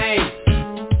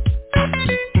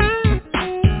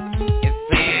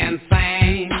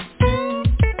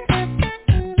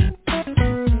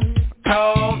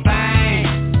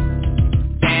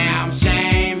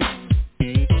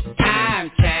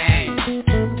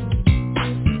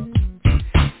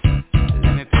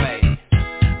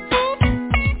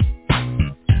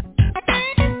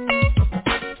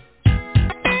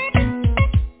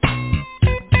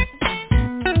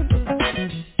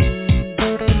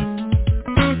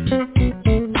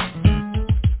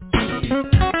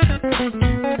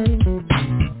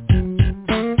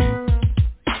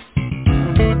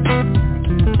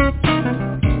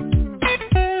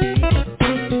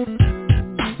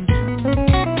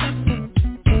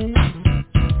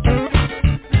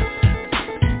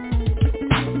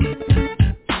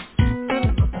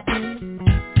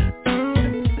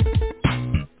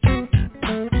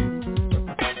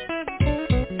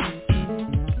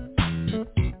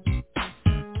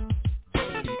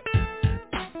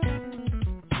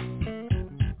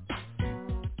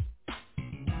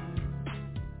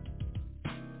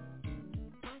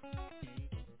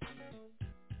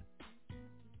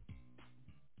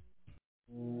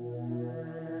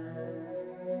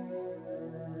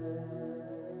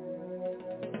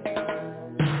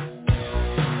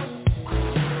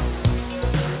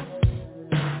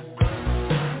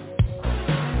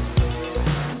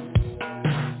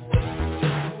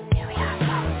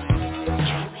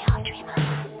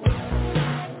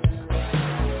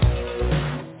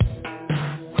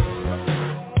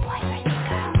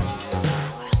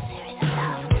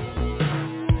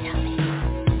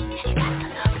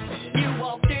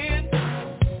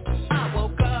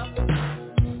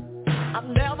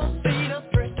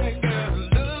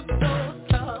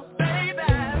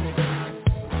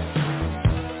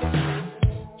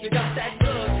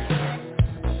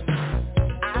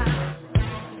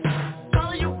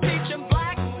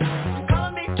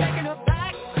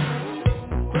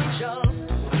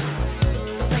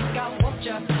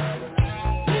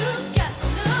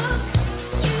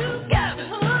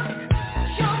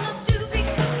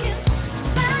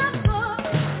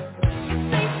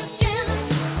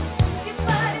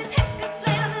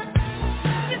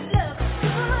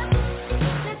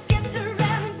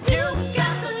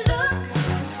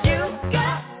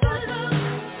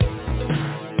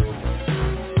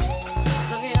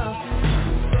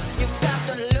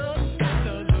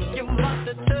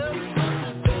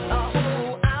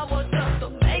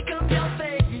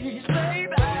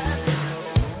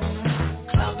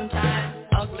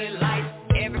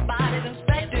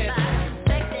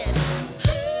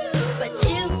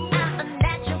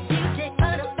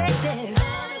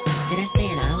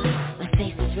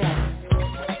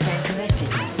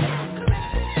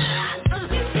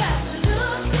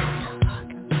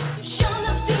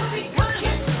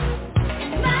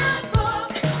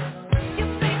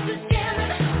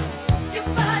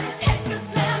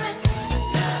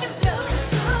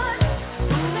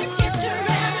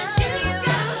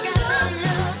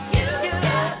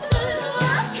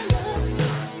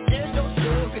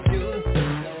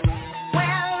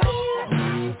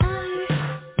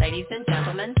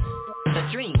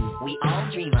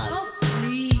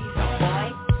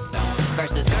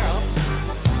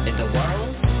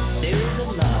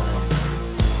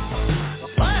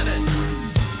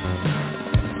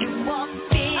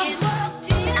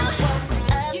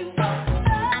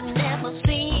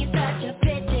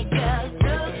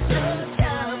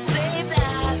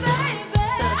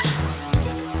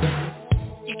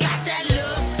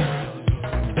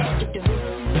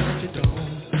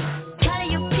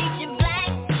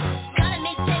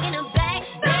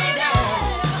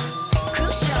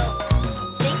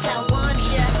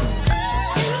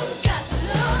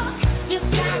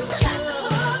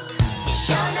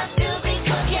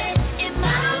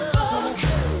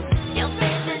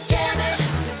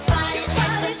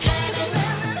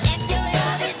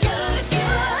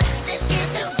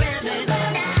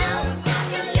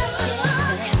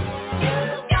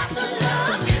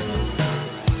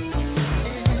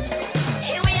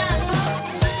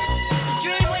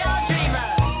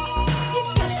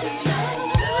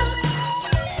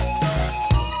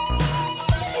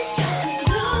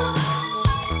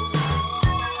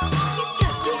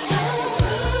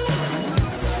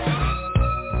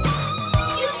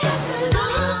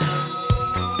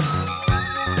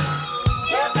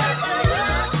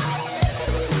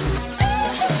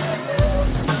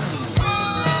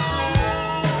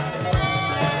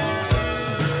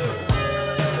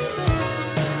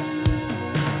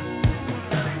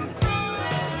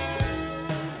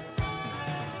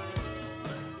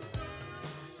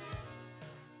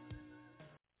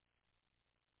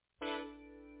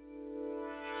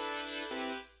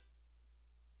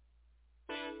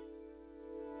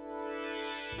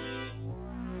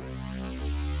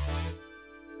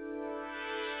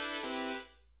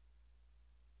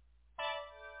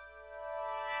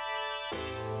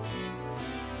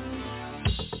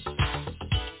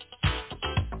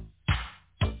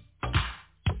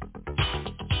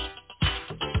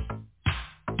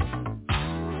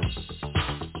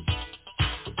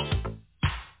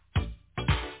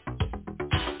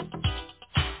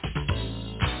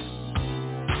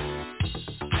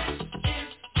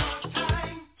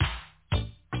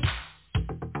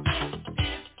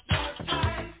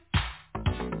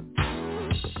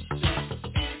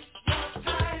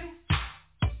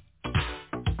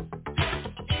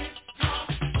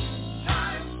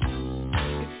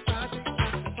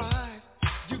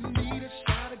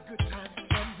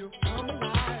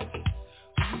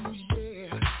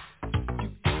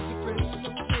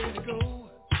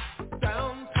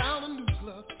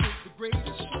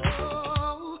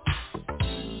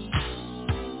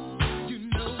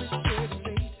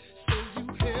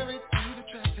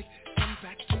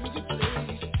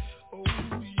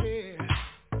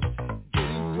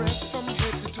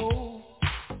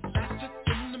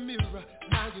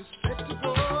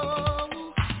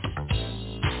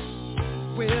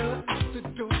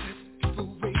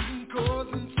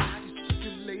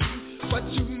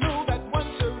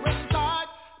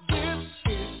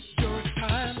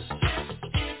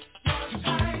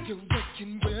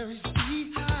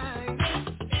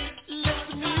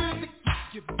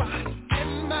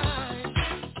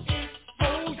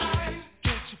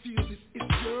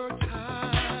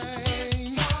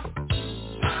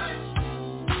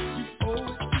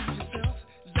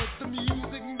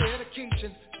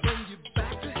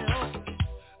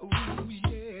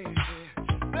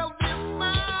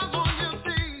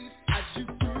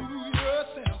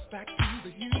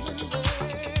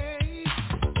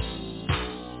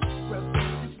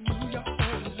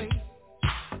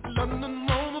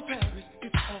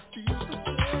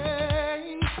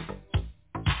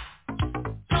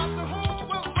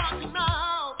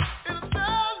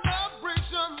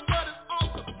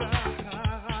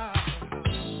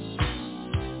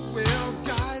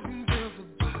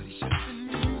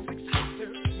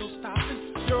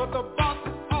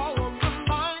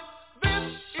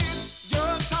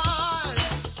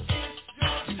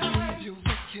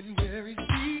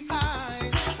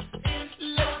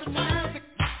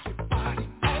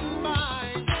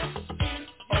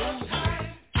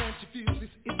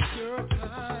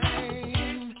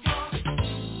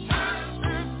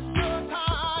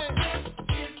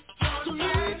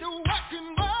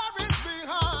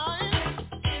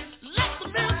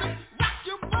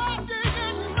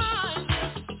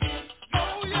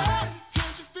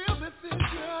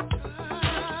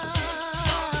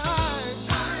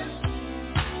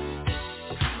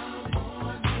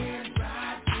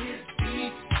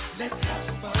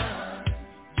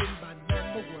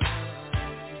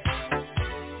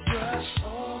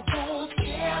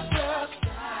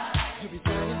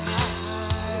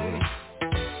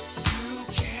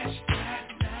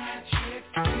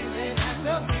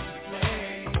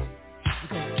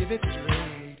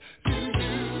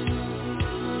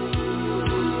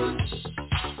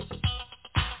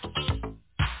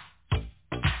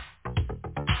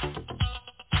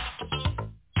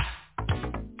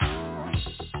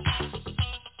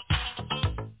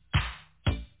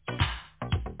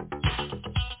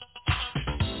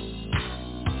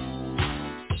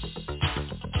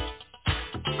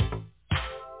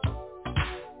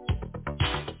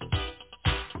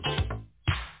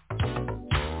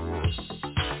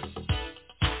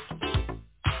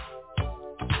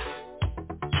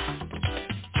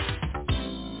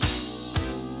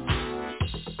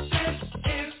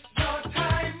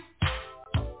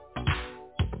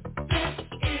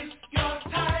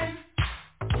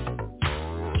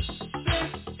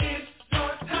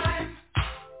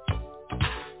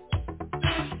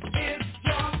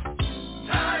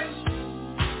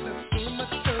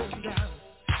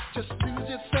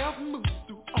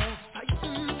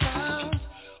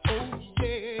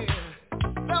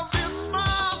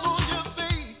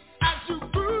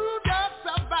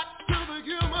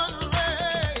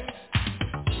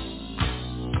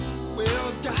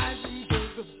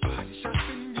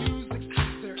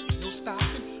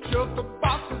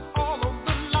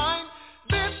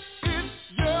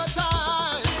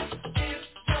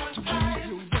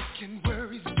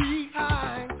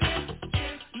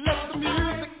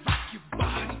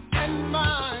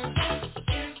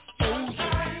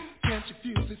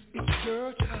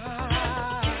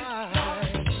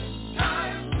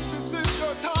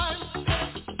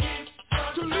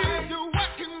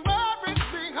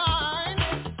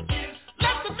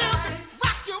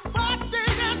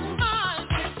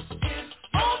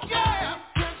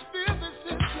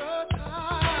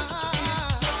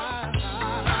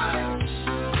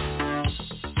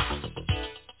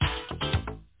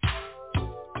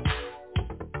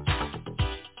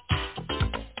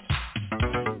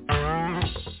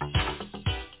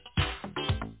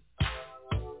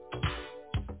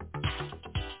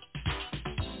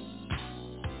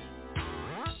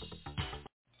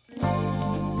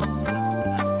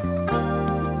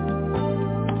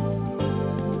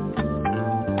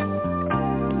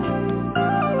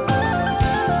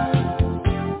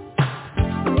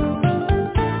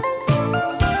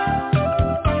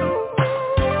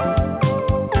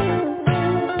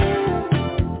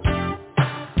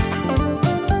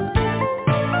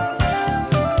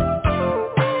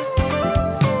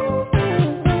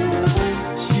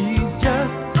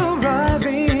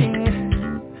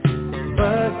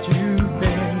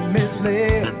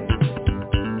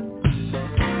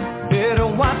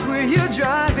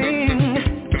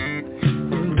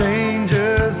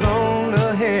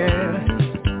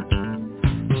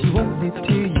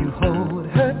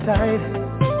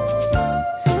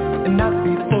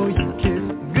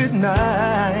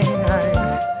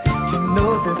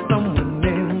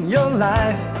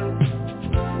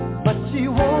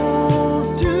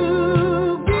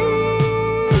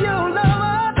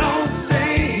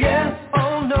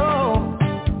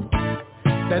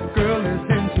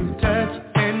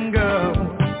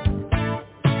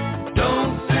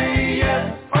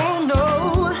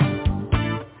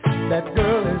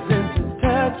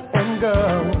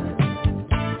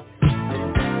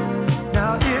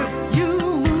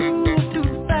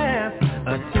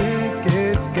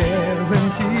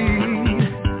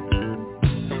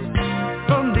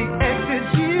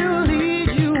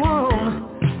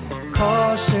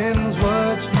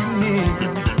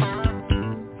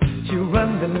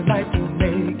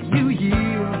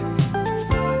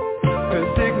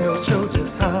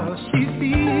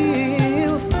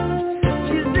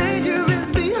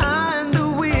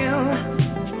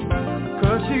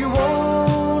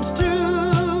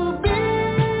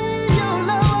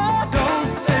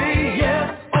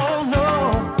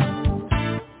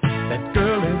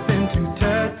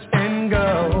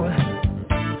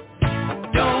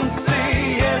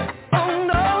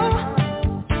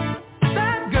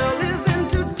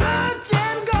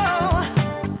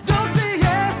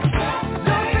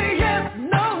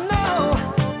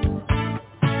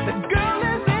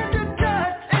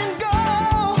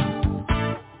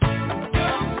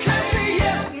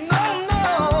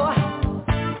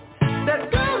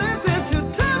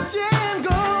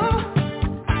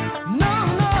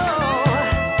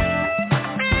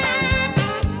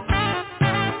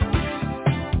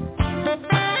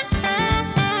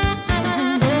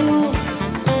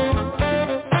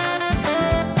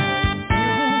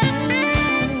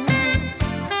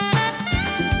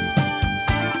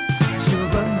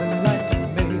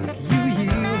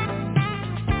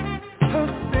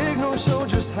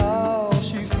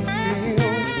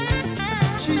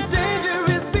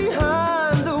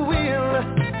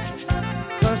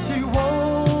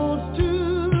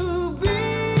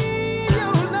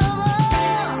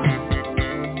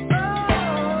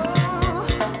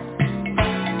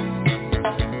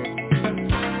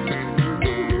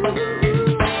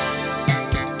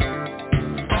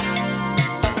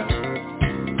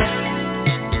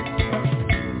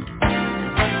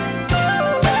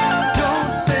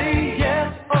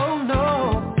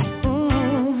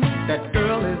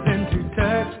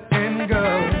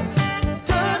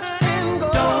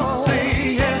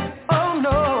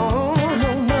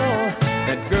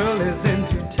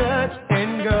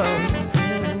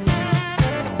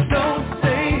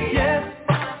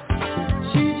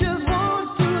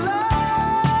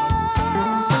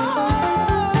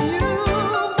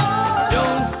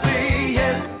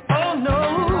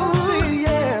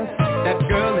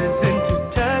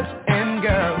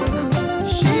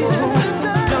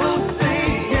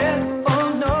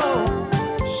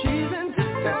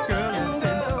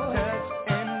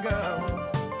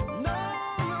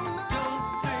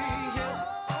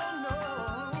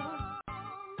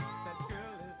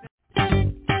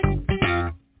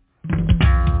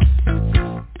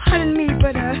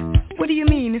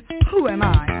 am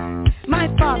I? My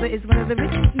father is one of the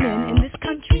richest men in this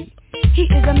country. He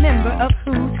is a member of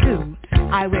Who's Who.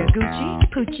 I wear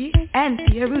Gucci, Pucci, and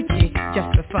Fiorucci,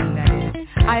 just for fun, that is.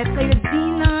 I have played at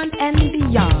Zenon and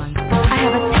beyond. I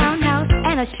have a townhouse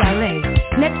and a chalet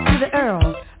next to the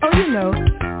Earl. Oh, you know,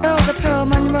 Earl the Pearl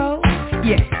Monroe?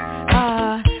 Yes.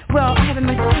 Well, I have a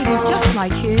Mercedes just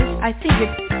like his. I think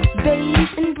it's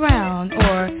beige and brown,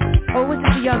 or was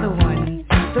it the other one?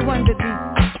 The one that we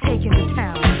take into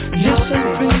town. Listen,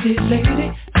 pretty lady,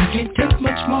 I can't take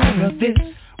much more of this.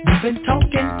 We've been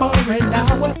talking for an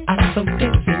hour. I'm so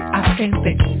tipsy, I can't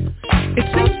think. It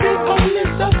seems the only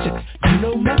subject you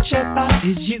know much about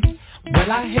is you.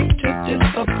 Well, I hate to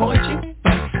disappoint you,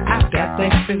 but I've got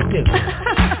things to do.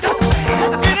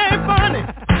 It ain't funny,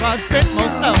 so I spent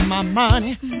most of my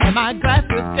money, and my glass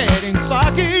was getting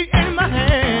soggy in my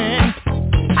hand.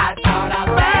 I thought a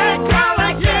bad girl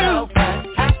like you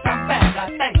would have some better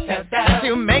things to do.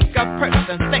 You make a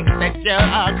person think that you're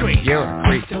a creep. You're a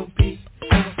creep. Don't be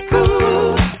so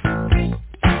cool.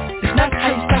 It's not how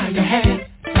you style your hair.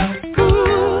 So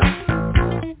cool.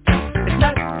 It's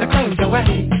not the clothes you wear.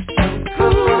 So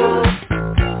cool.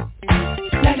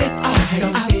 Let it all hang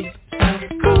out. So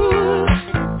cool.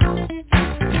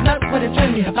 It's not what it's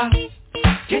really about.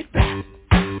 Get back.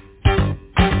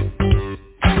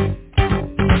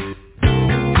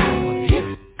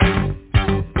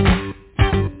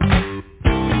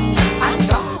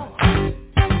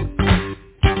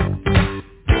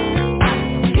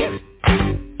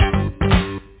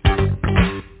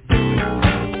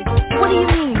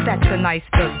 Nice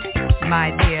boat, my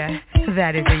dear,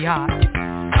 that is a yacht.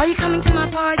 Are you coming to my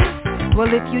party? Well,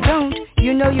 if you don't,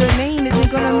 you know your name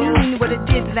isn't gonna mean what it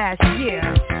did last year.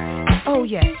 Oh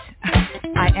yes,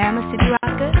 I am a city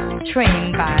rocker,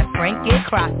 trained by Frankie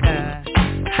Crocker.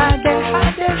 Hi there,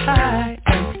 hi there, hi,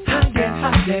 hi there,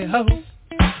 hi there, ho.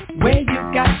 Where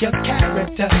you got your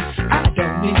character, I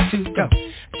don't need to go.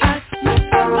 I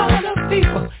met a lot of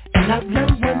people, and I've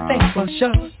learned one thing for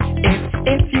sure.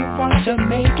 If you want to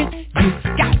make it, you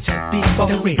got to be for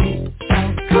real. So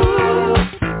cool.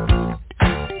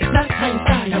 It's not how you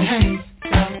style your hair.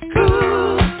 So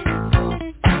cool.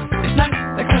 It's not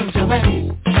the clothes you wear.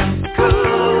 So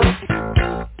cool.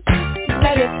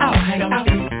 Let it all hang out.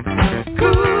 So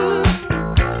cool.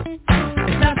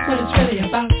 It's not what it's really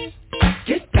about.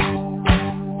 Get back.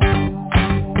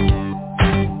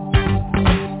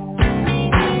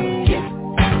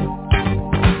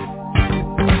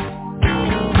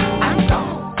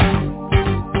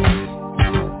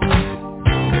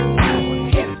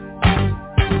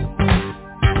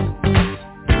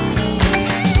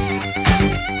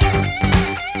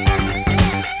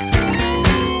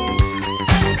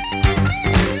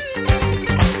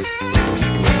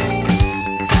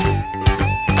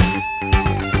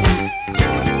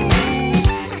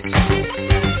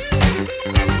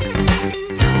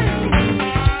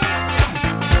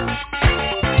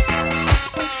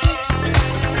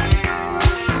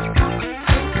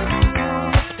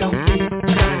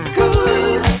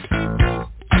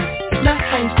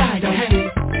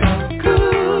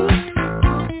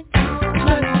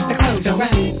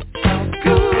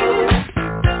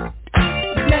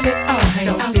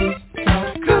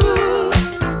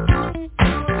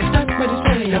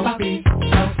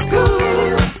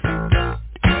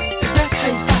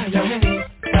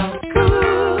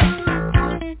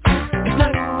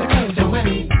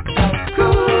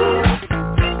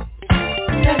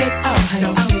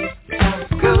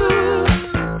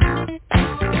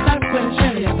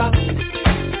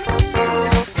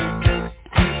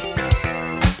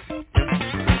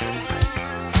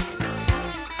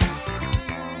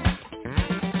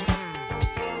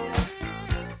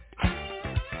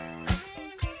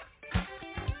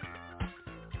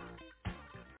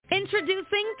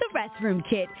 Introducing the Restroom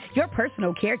Kit, your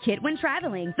personal care kit when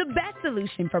traveling. The best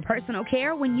solution for personal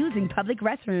care when using public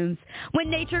restrooms. When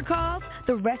nature calls,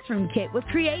 the Restroom Kit was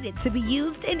created to be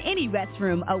used in any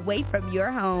restroom away from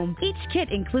your home. Each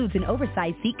kit includes an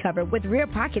oversized seat cover with rear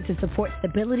pocket to support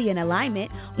stability and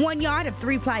alignment, 1 yard of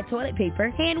 3-ply toilet paper,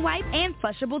 hand wipe, and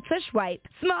flushable tush wipe.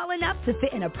 Small enough to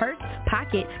fit in a purse,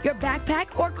 pocket, your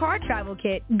backpack, or car travel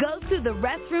kit. Go to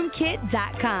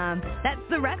therestroomkit.com. That's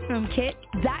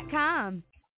therestroomkit.com.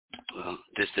 Well,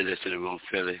 this is the Listening Room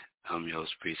Phili. I'm your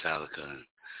Host Priest Ilika. And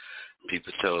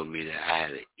people told me that I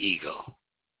had an ego.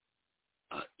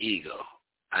 An ego.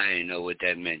 I didn't know what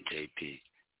that meant, JP.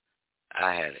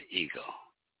 I had an ego.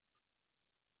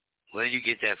 Where did you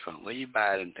get that from? Where you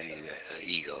buy them things, an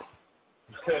ego?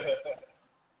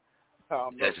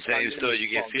 That's the same store you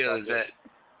get feelings at?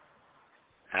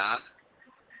 Huh?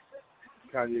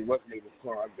 Kanye West made a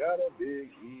song. I got a big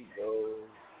ego.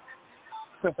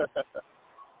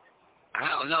 I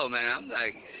don't know, man. I'm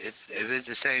like, if it's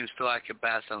the same store I could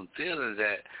buy some feelings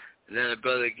at, let a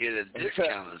brother get a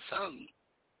discount or something.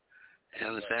 You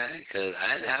know what I'm saying? Because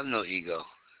I didn't have no ego.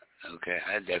 Okay,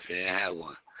 I definitely didn't have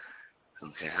one.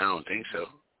 Okay, I don't think so.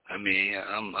 I mean,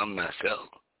 I'm myself. You know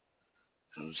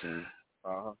what I'm saying?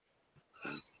 Uh-huh.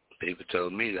 People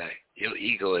told me, like, your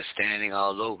ego is standing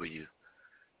all over you.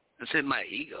 I said, my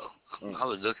ego. I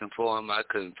was looking for him. I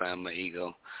couldn't find my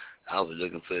ego. I was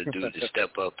looking for the dude to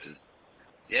step up and,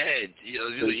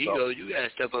 your ego, you got to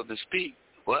step up and speak.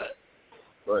 What?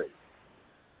 Right.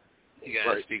 You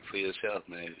got to speak for yourself,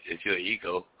 man, if your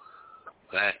ego,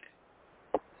 right?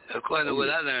 According to what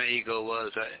I learned ego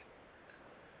was, right?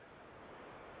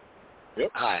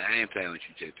 Yep. All right, I ain't playing with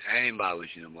you, JP. I ain't bothering with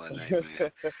you no more tonight,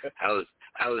 man.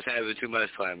 I was having too much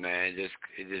fun, man. It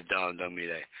just dawned on me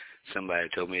that somebody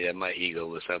told me that my ego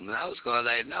was something. I was going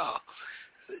like, no.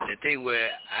 The thing where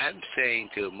I'm saying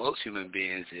to most human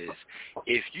beings is,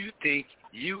 if you think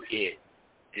you it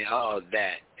and all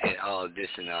that and all this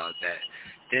and all that,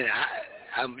 then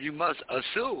you must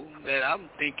assume that I'm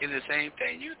thinking the same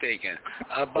thing you're thinking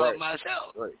about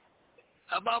myself. Right.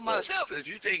 About myself. If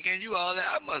you're thinking you all that,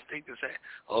 I must think the same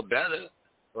or better.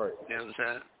 Right. You know what I'm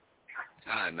saying?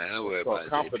 All right, man. Don't worry about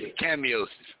it. Cameosis.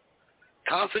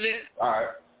 Confident? All right.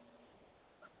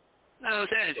 No, I'm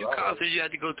saying, if you're confident, you have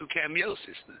to go through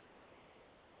cameosis,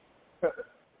 man.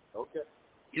 Okay.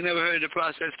 You never heard of the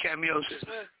process cameosis,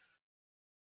 man?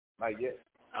 Not yet.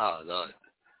 Oh, Lord.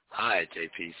 All right,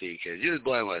 JPC, because you was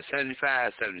born, what,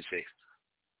 75, 76?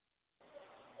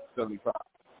 75.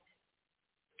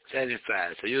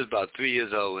 75. So you was about 3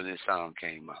 years old when this song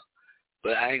came out.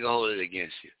 But I ain't going to hold it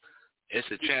against you. It's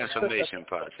a transformation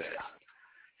process.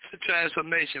 It's a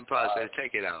transformation process.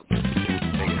 Take it out, man. Take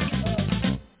it out.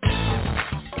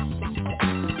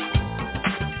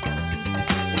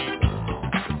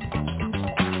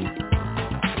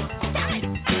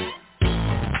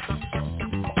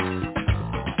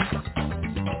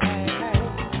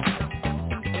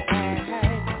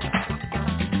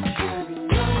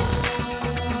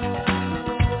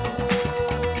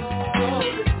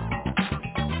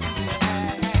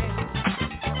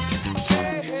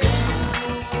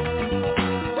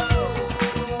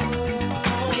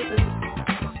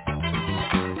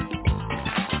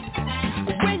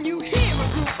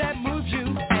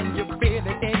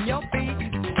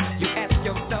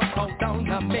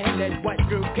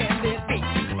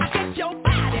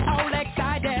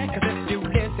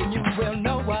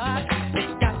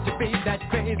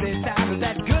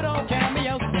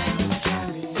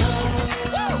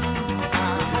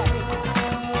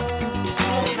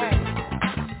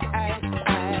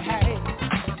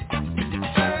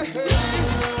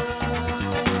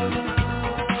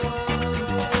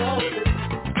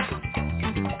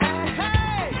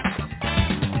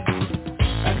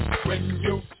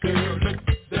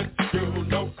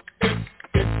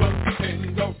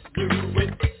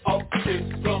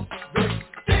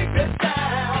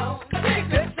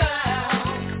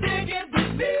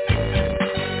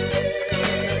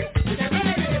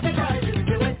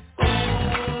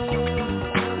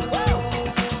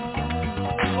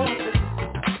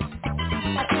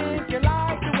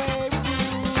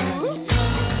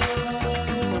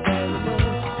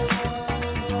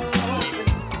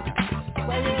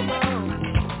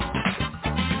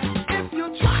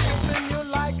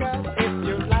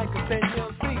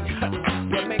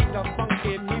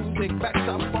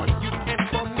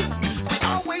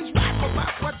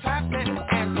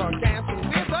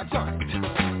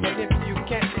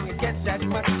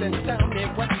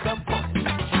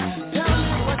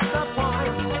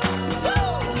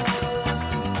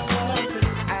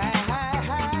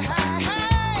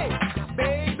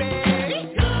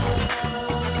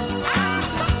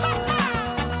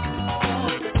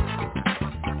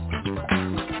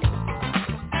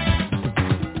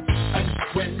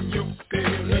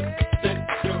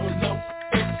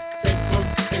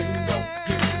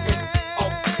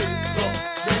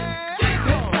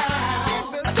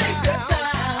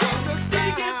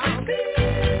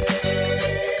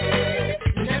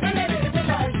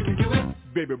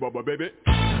 Baby.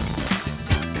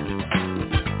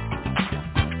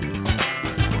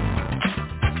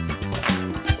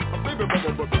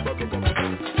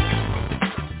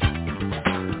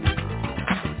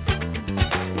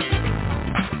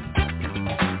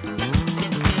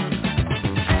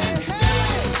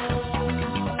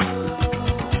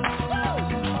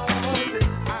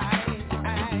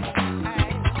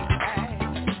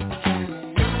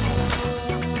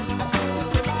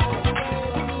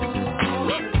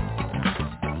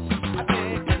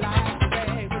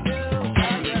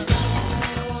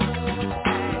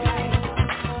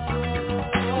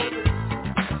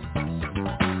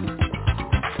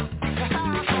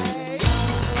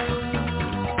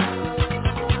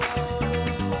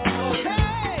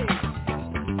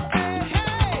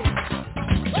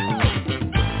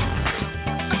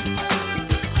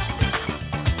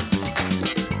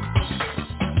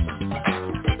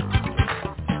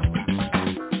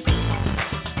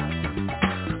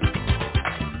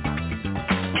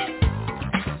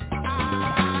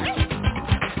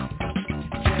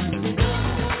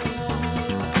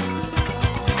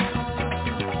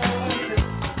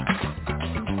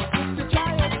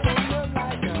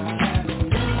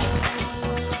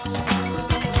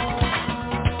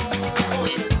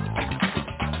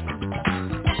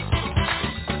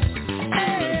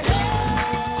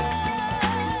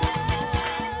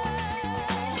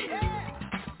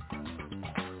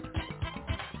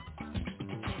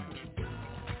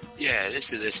 this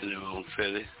is Listening Room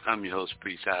Phili. I'm your host,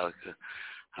 Priest Ilika.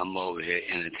 I'm over here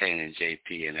entertaining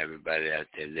JP and everybody out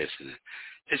there listening.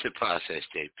 It's a process,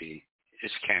 JP.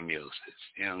 It's cameosis.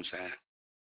 You know what I'm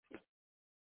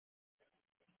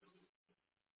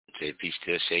saying? JP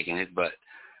still shaking his butt.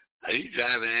 Are you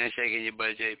driving and shaking your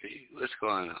butt, JP? What's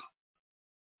going on?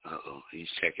 Uh-oh, he's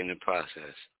checking the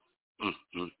process. All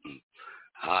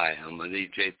right, I'm going to leave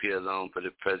JP alone for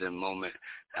the present moment.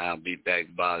 I'll be back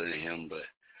bothering him, but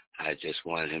I just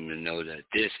wanted him to know that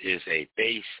this is a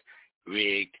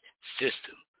base-rigged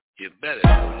system. You better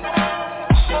know that.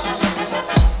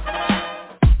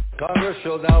 Congress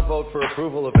shall now vote for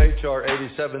approval of H.R.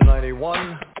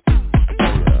 8791,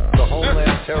 the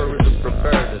Homeland Terrorism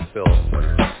Preparedness Bill.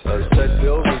 Said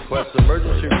bill requests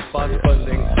emergency response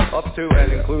funding up to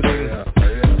and including...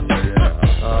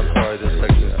 I'm sorry, this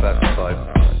section is classified.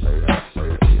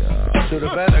 Should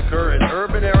event occur in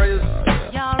urban areas?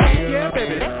 Yeah,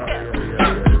 baby.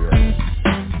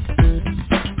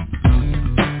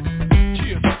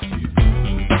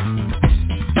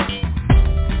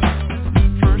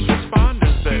 First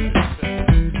responders, baby.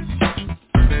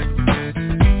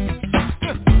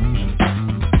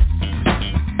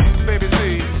 Baby Z,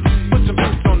 put some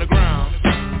boots on the ground.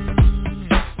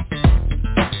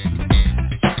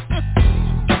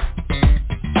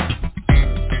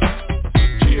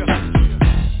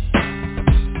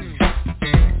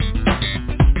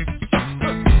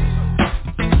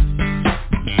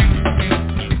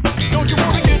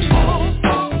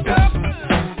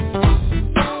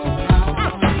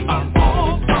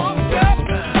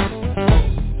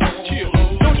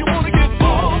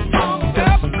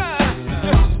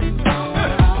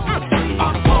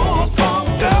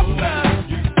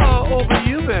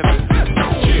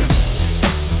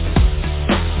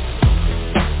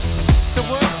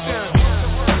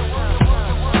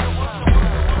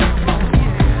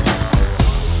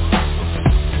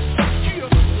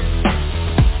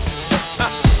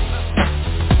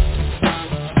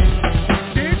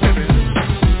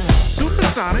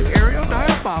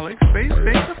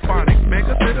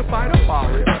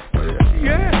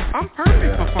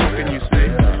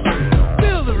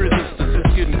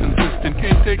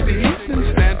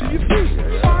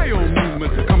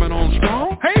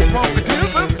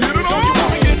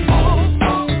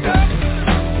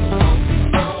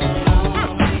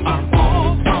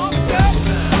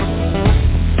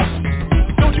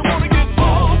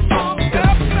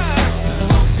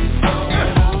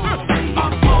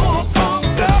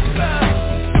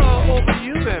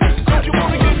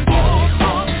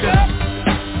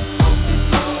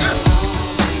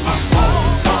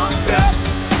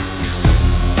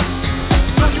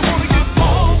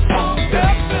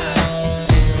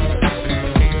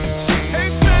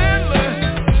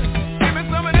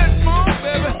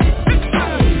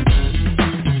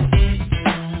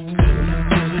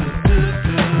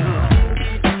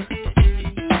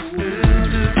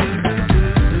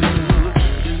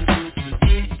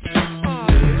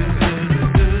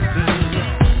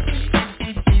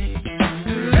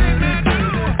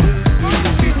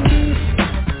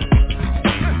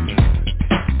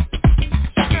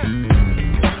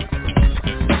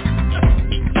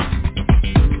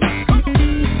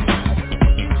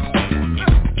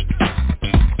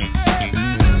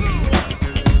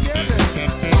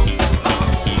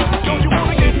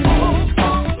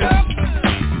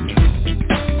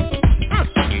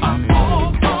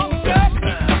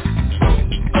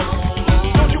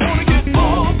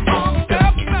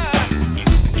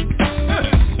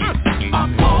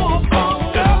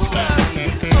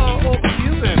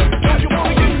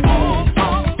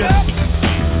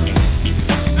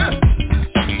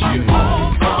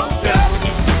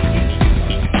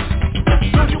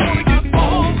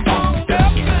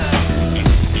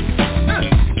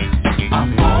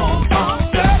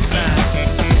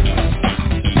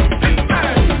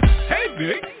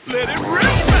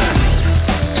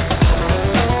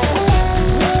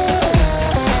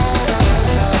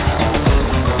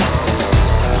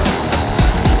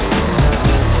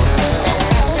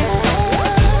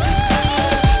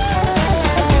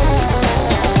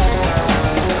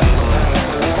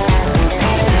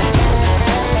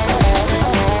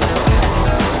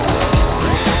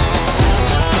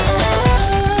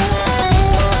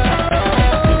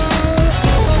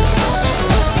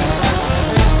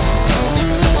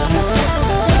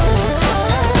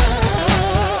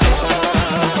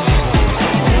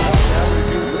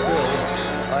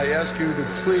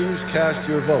 cast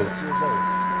your vote.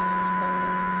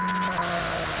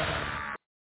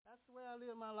 That's the way I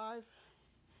live my life.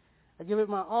 I give it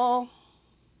my all.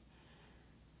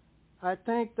 I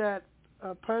think that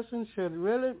a person should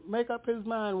really make up his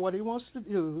mind what he wants to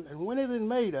do, and when it is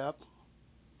made up,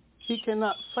 he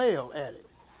cannot fail at it.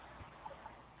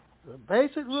 The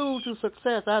basic rule to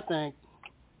success, I think,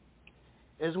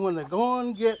 is when the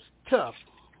going gets tough,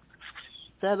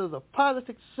 that is a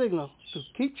positive signal to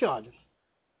keep charging.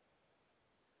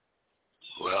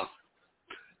 Well,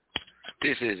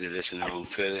 this is the Listening Room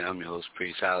Phili. I'm your host,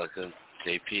 Priest Ilika.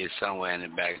 JP is somewhere in the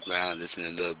background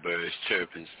listening to little birds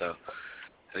chirping stuff.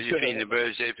 Are you feeding the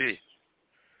birds, JP?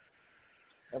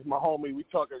 That's my homie. We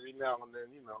talk every now and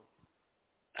then, you know.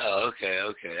 Oh,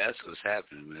 okay. That's what's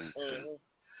happening, man. Mm-hmm.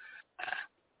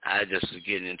 I just was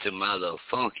getting into my little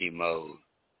funky mode.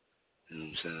 You know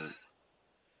what I'm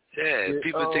saying? Yeah,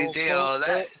 people think they all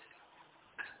that.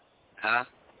 Huh?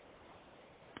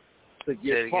 To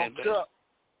get funked up.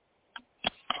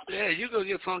 Yeah, you gonna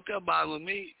get funked up by with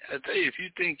me. I tell you, if you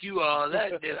think you all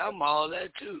that, then I'm all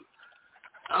that too.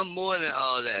 I'm more than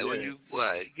all that. Yeah. When you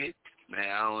man,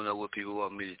 I don't know what people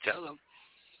want me to tell them.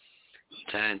 I'm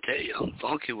trying to tell you, I'm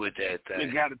funky with that thing.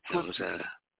 They got it twisted. You know what I'm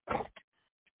saying?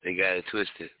 They got it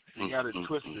twisted. They got it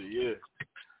twisted, yeah.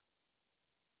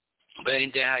 But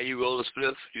ain't that how you roll a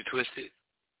spliff? You twist it?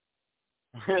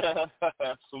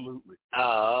 Absolutely.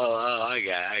 Oh, I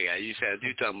got it. You said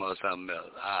you talking about something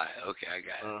else. All right, okay, I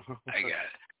got it. I got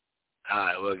it. All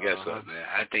right, well, guess what, man?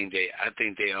 I think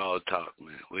they all talk,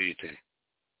 man. What do you think?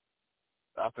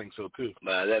 I think so too.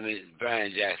 But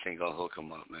Brian Jackson gonna hook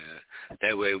him up, man.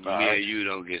 That way, me and you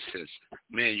don't get sensitive.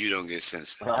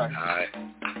 All right.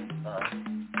 All right.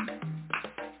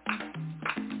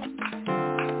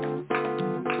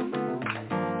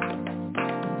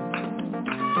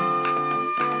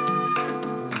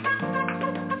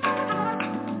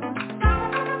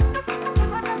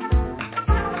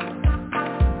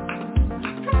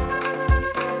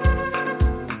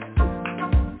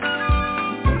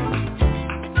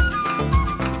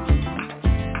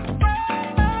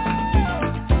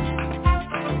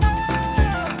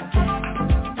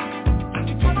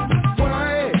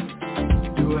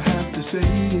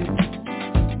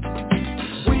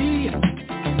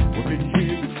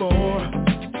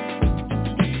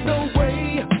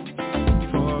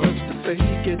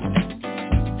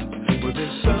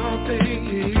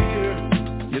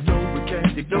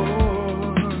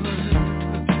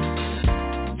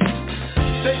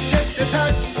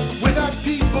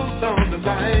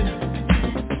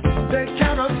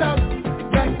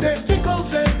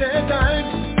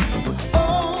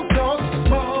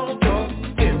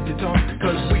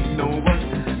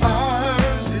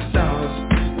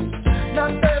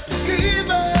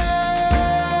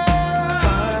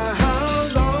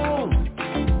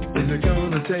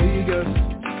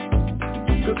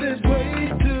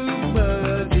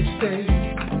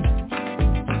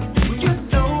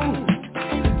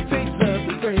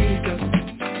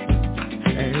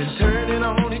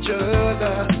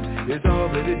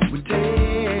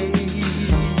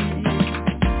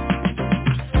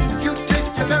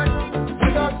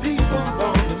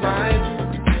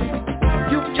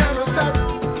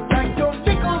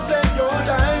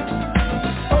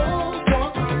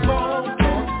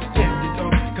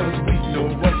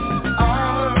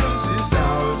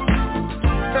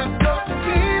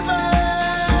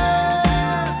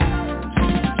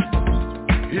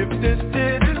 This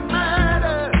didn't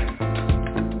matter,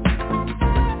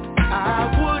 I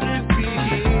wouldn't be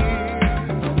here.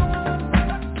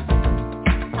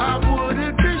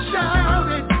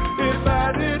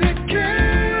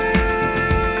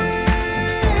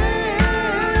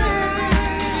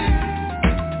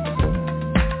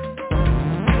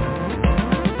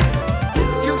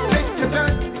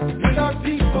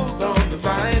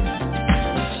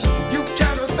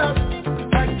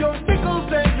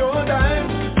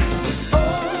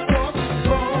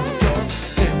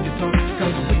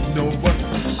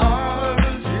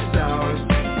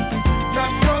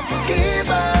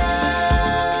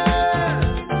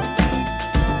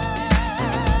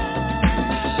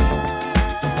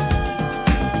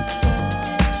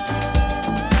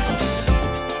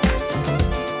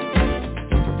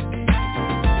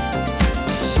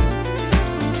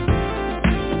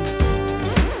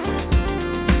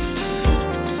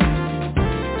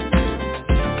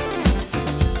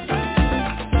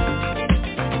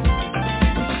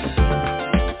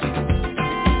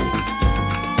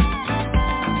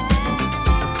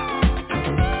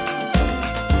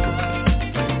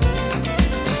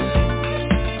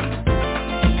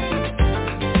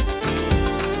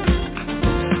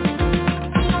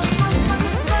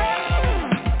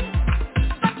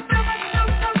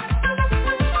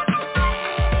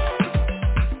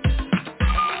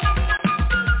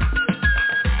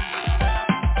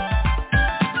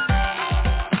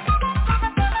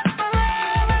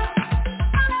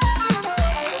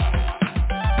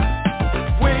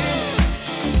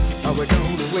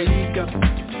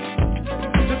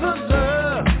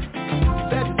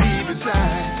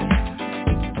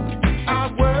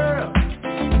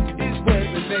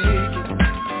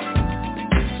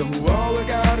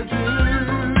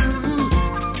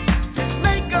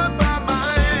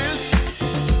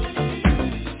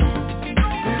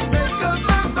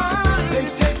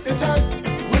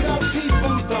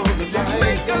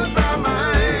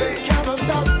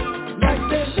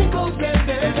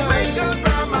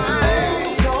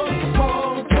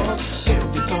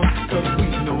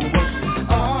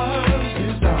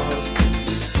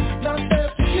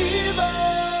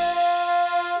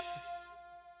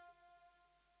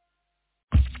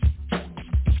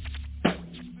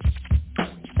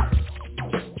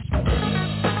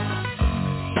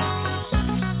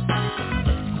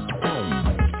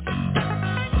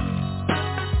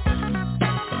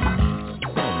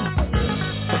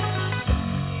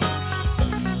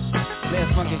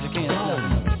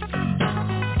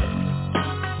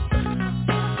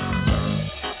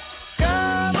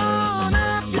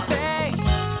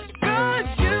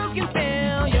 can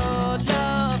feel your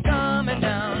love coming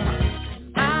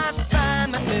down. I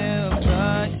find myself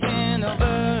rushing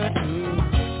over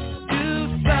to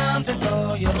do something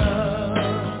for your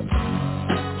love.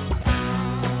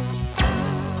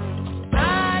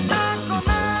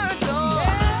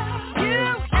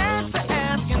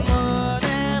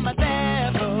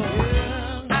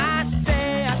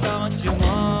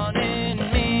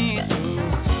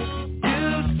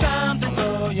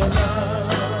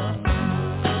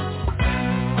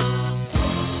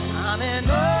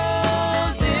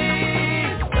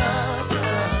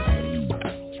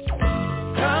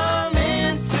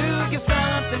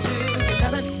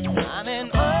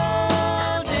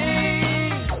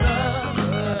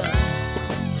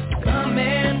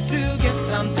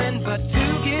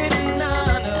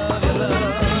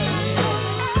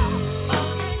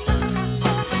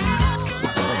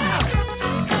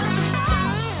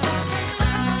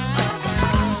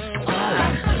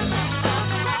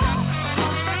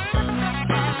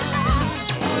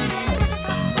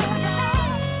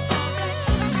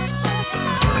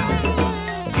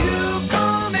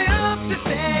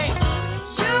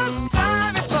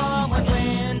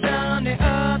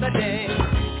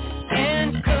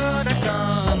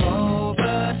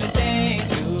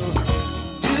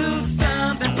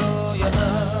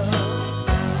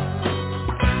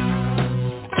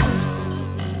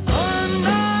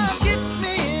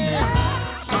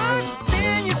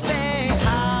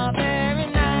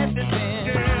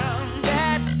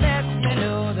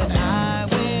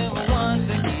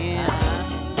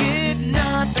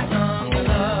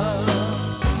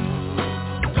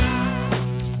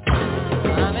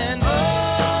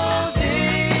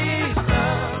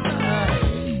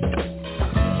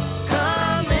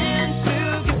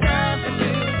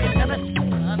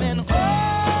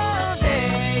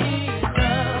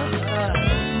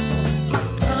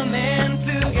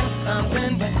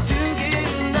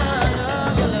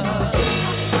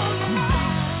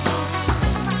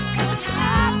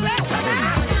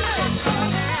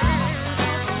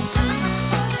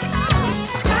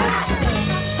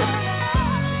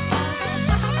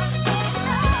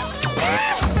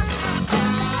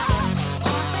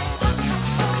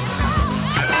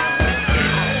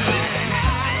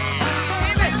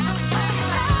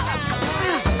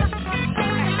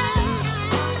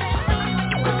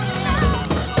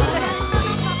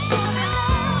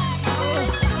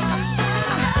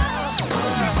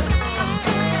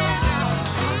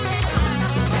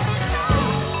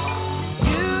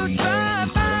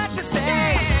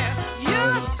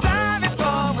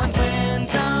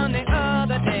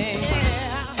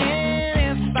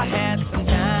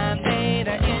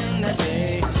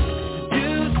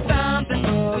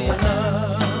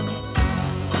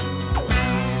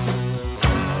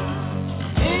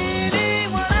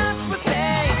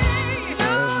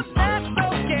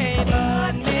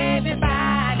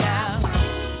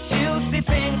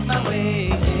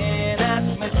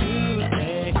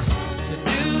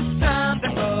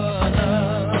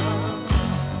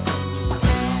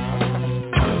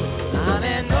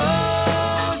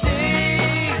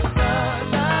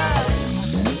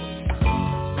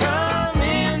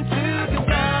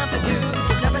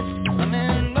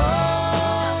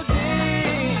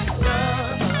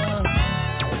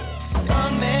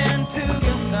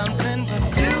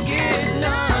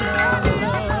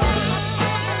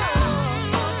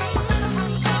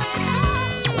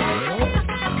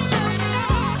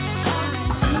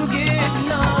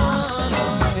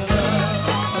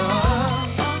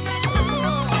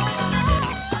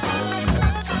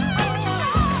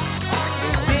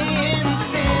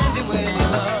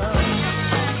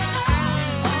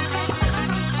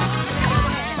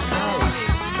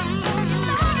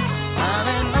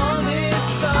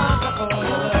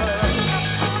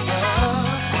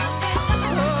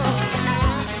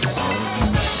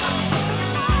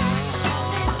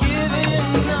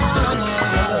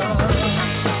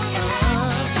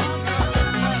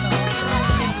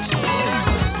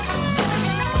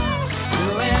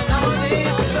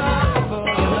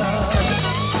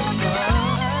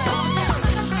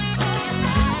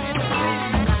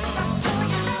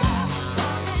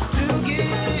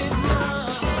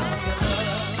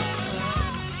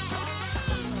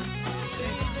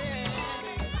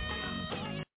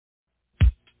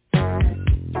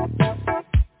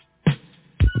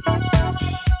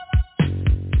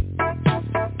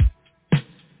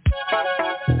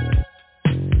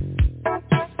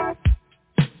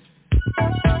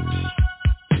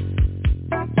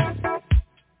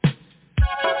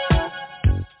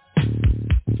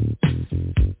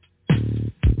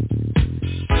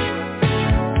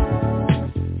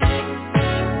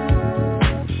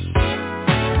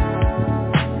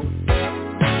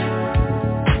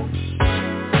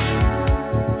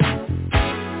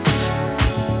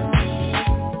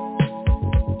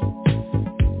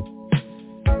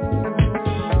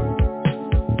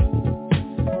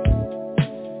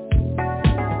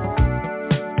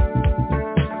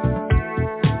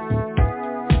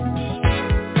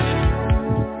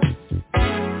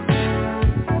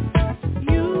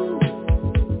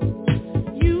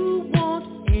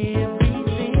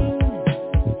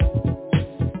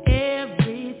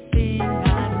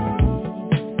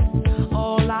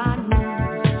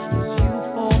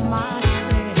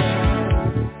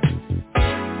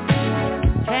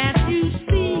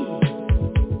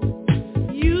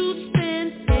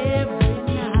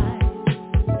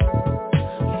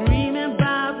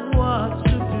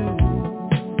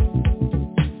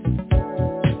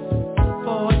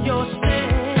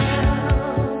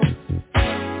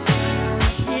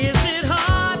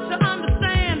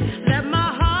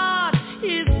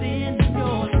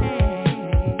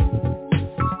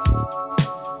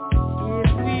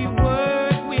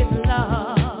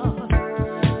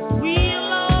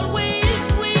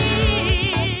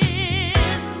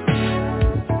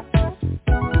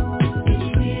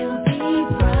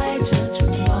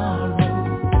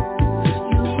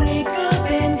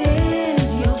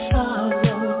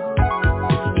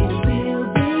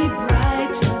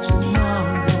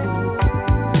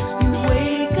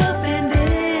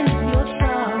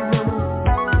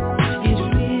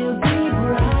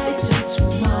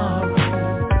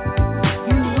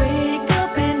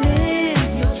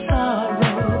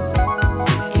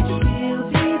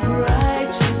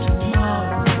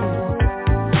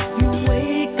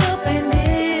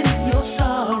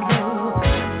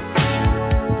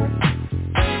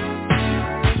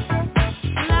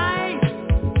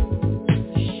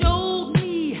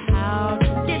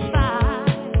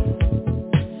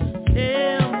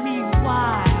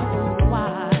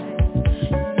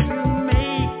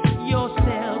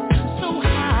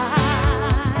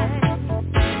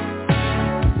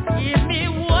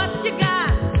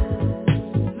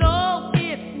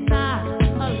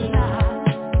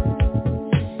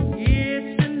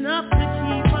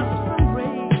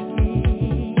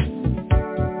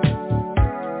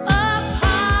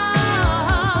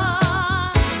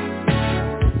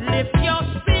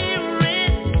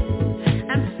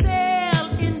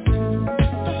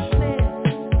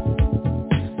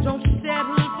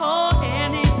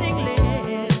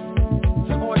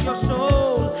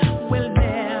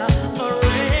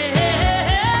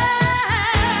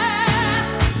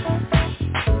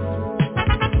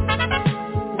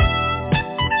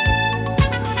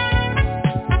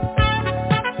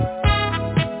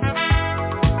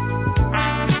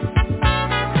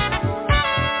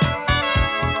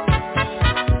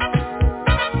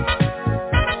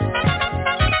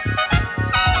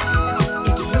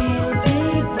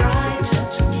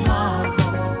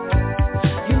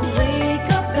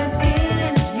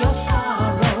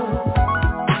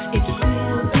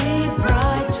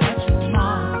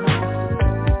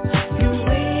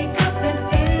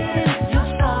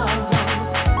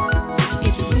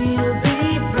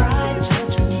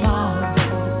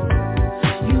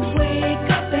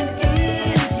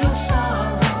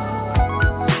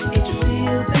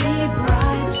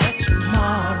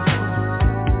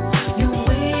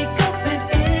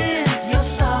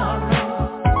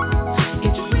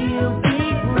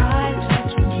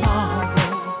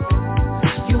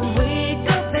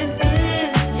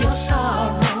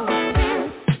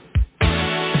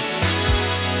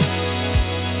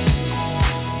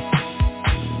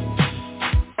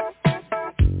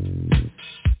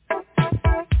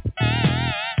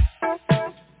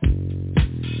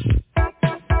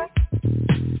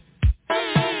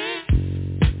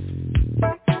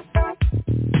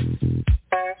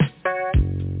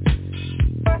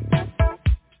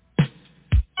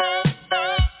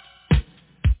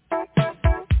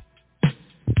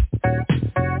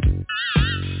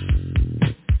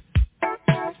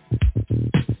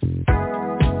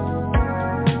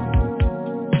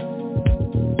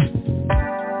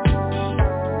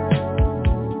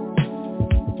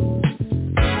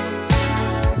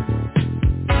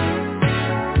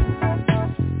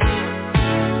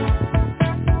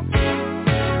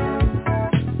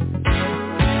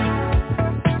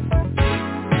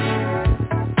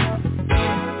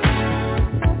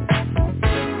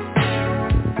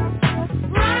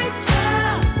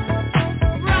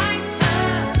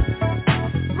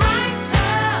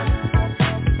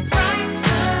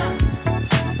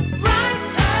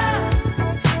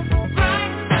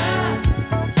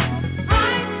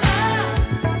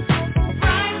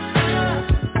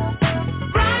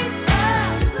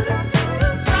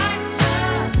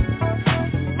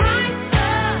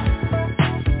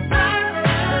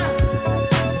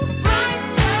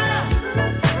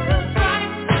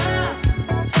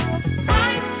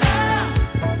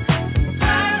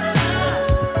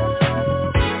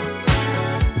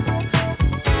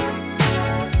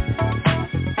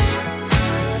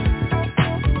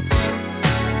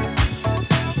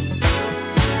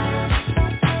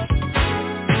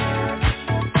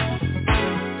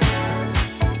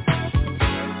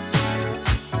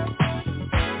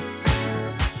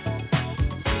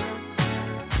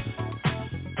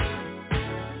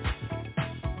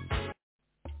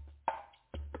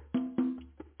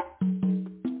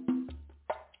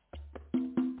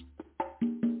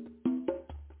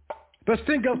 The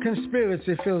stink of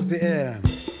conspiracy fills the air.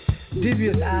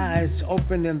 Devious eyes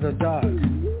open in the dark,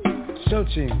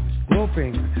 searching,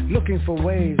 groping, looking for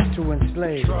ways to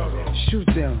enslave. Shoot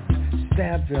them,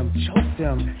 stab them, choke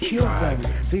them, kill them.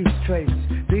 These traits,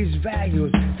 these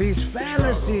values, these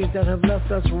fantasies that have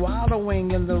left us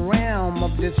wallowing in the realm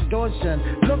of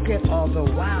distortion. Look at all the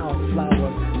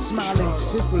wildflowers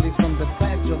smiling secretly from the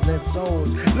cracks of their souls,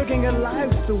 looking at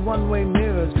life through one-way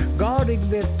mirrors, guarding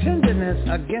their tenderness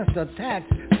against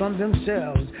attacks from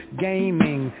themselves,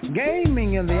 gaming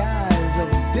in the eyes of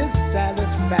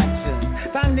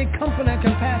dissatisfaction, finding comfort and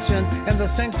compassion in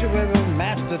the sanctuary of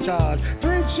master charge.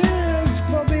 3 cheers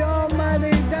for the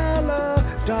almighty dollar.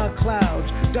 Dark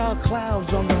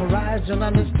clouds on the horizon.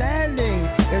 Understanding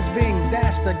is being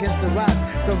dashed against the rock.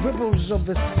 The ripples of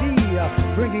the sea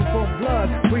are bringing forth blood.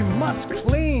 We must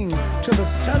cling to the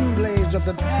sun blaze of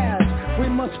the past. We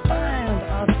must find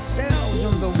ourselves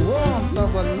in the warmth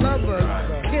of a lover's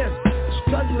kiss,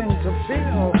 struggling to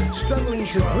feel, struggling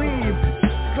to breathe,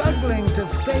 struggling to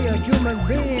stay a human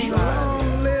being.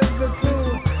 Long live the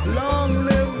truth, long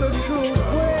live the truth.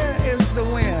 Where is the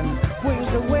wind? Where's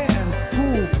the wind?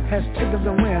 Who has taken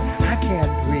the wind? I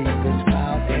can't breathe this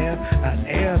foul air, an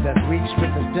air that reeks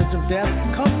with the stench of death.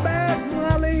 Come back,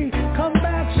 Molly, come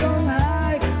back,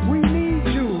 Shanghai. We need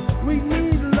you. We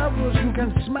need lovers who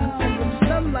can smile with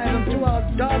sunlight into our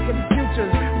darkened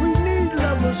futures. We need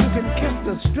lovers who can kiss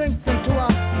the strength into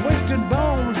our wasted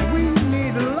bones. We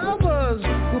need lovers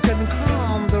who can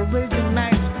calm the raging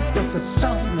night with the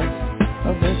softness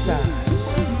of their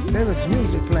sighs. There is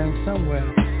music playing somewhere.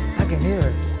 I can hear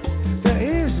it. There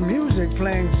is music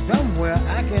playing somewhere.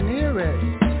 I can hear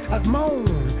it. A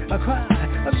moan, a cry,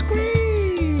 a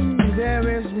scream.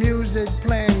 There is music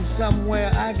playing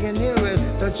somewhere. I can hear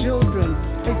it. The children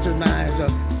patronize a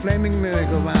flaming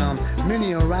merry-go-round.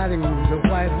 Many are riding the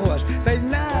white horse. They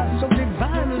nod so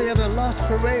divinely at a lost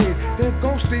parade. Their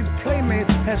ghostly playmate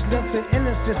has left the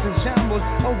innocence in shambles.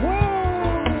 A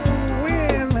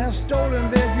whirlwind has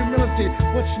stolen their humility.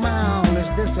 What smile is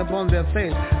this upon their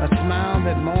face? A smile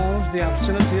that mourns the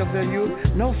obscenity of their youth.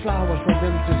 No flowers for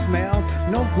them to smell,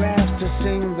 no grass to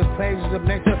sing the praises of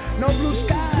nature, no blue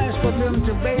skies for them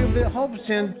to bathe their hopes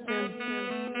in.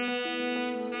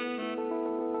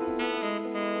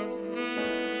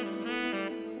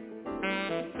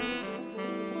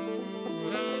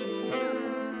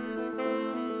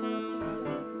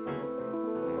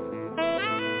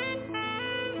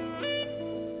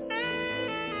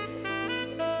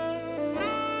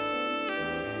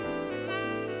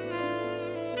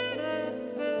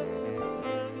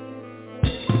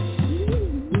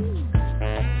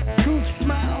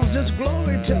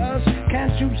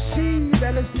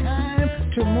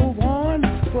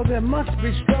 There must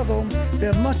be struggle,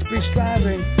 there must be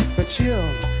striving. The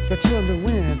chill of the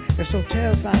wind is so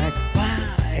terrifying.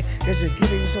 Why is it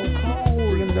getting so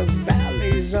cold in the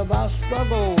valleys of our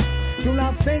struggle? Do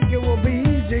not think it will be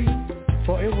easy,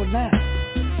 for it will not.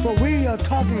 For we are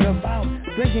talking about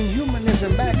bringing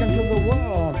humanism back into the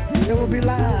world. There will be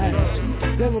lies,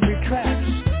 there will be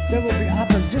traps, there will be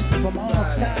opposition from all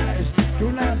sides.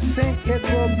 Do not think it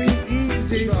will be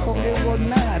easy, for it will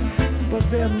not. But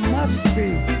there must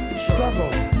be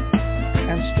struggle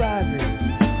and striving,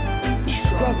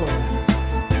 struggle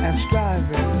and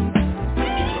striving,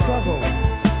 struggle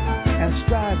and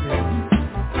striving,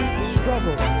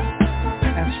 struggle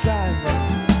and striving,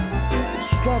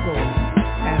 struggle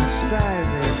and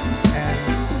striving, and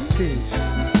peace.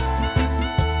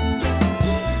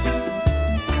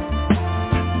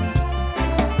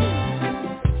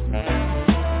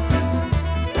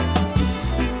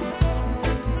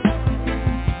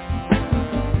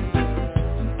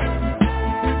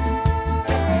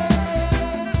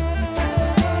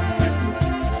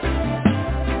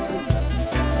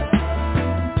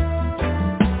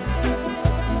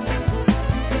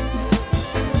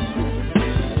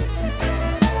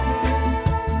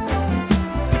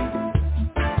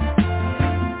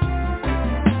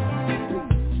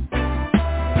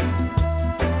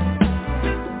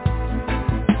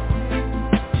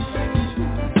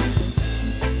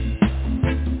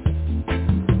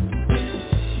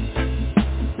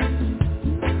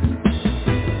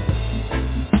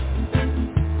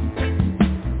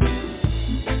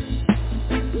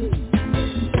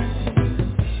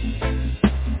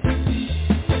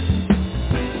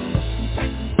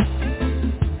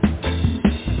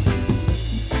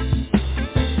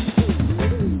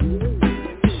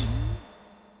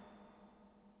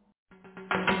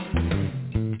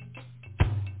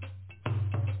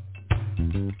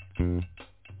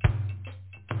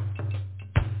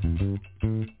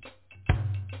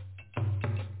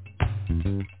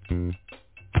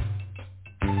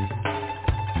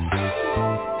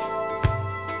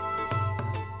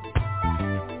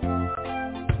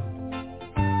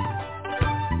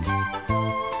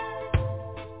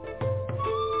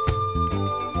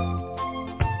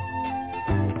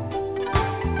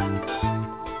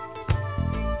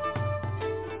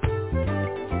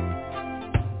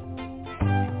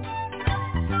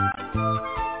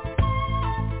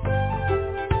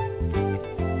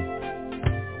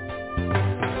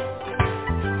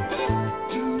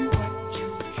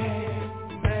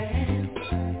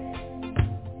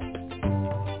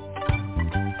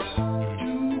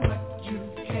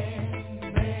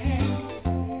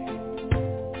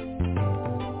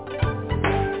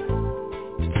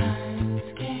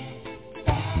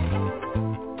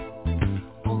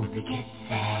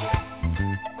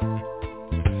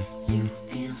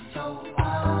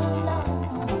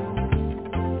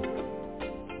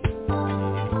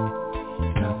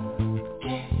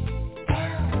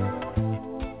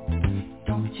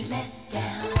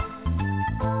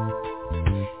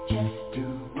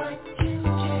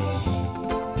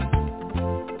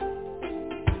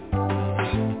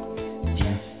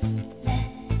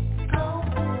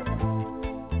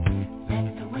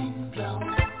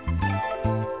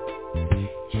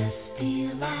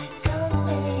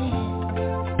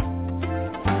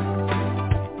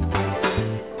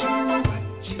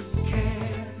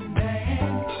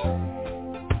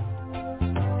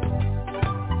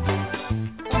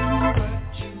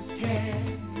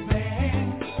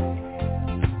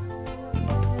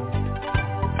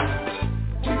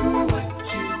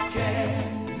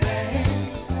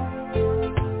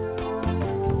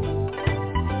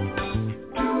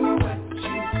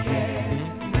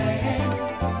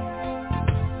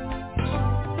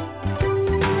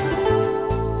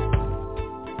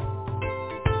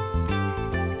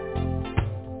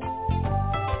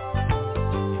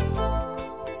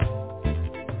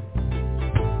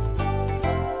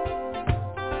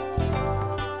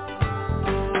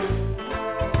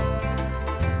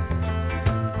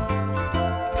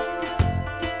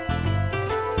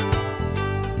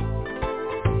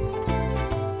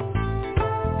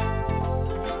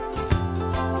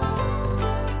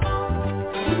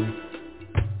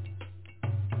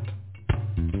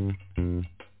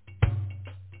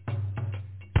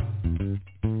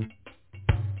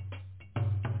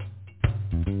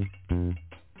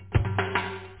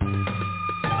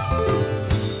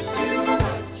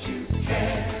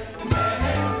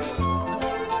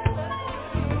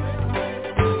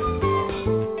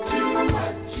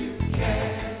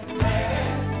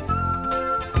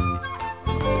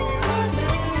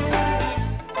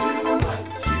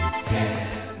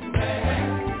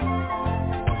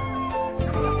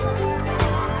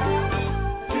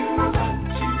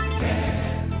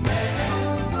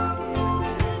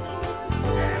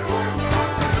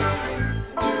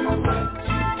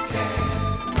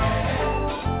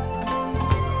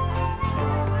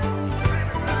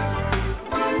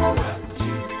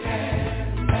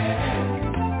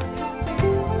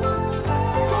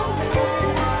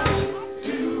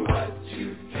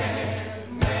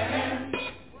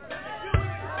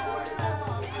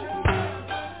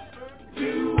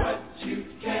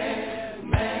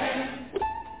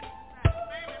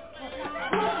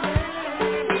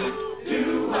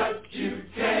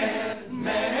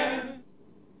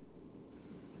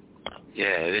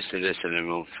 to Listening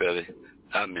Room Phili.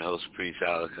 I'm your host, Priest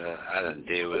Ilika. I done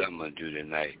did what I'm going to do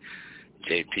tonight.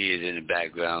 JP is in the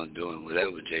background doing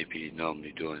whatever JP is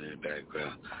normally doing in the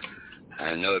background.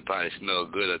 I know it probably smells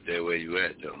good up there where you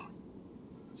at, though.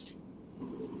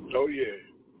 Oh, yeah.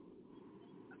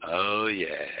 Oh, yeah.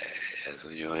 That's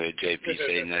when you don't hear JP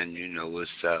say nothing, you know what's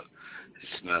up.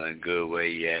 It's smelling good where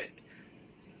you at.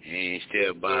 You ain't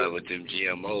still bothered with them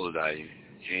GMOs, are you?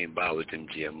 You ain't bothered with them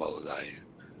GMOs, are you?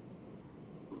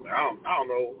 I don't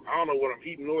know. I don't know what I'm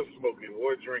eating or smoking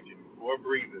or drinking or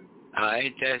breathing.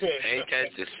 Ain't that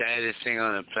the saddest thing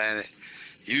on the planet?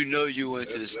 You know you went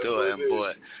to the store and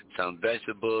bought some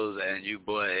vegetables and you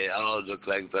bought it all look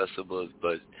like vegetables,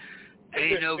 but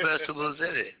ain't no vegetables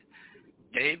in it.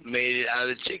 They made it out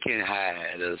of chicken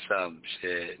hide or some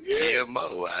shit. Yeah.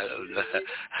 GMO, I don't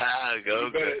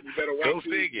know. Go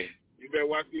figure. You better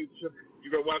watch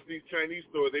these Chinese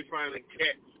stores. They finding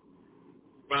cats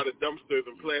by the dumpsters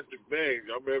and plastic bags.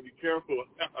 Y'all better be careful.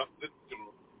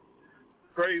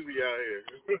 Crazy out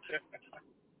here.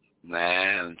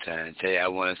 Man, I'm trying to tell you, I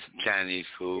wanted some Chinese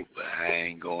food, but I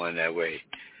ain't going that way.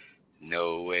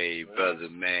 No way, brother,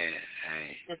 man.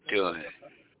 I ain't doing it.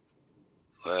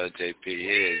 Well, JP,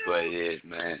 it is what it is,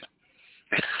 man.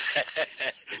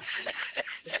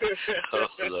 Oh,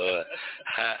 Lord.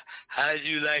 How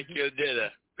you like your dinner?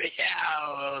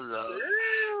 Oh, Lord.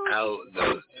 Oh,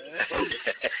 Lord.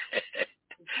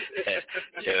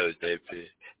 Yo, JP.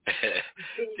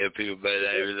 Yo, people might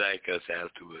not even like us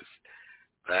afterwards.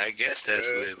 But I guess that's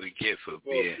what we get for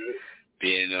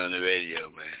being on the radio,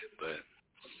 man. But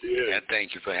I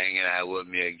thank you for hanging out with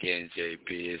me again, JP.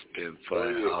 It's been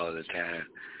fun all the time.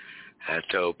 I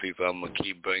told people I'm going to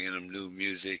keep bringing them new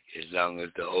music as long as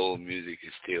the old music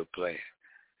is still playing.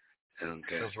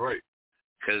 Okay. That's right.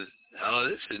 Because all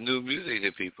this is new music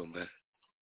to people, man.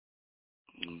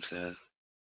 You know what I'm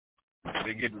saying?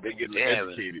 They getting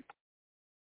educated.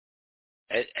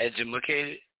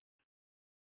 Educated?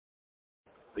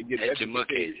 They get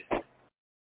educated.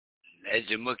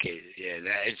 Educated, yeah,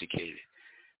 not educated.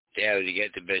 They already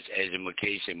got the best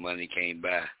education money came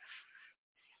by.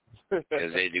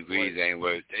 Because their degrees ain't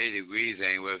worth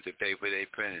the paper they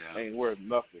printed on. Ain't worth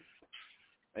nothing.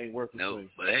 Ain't worth nothing.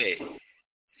 But hey,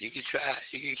 you can try.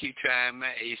 You can keep trying,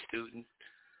 man. A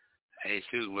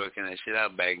student working that shit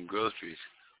out bagging groceries.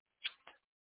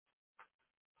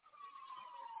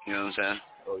 You know what I'm saying?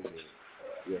 Oh yeah.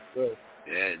 Yes, sir.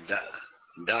 Yeah,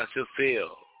 Dr. Phil,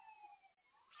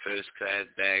 first class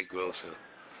bag grocer.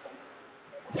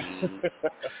 Mm-hmm.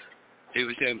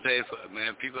 People shouldn't pay for it,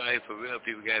 man. People out here for real.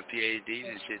 People got PhDs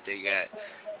and shit. They got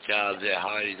jobs at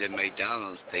Hardee's and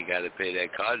McDonald's. They got to pay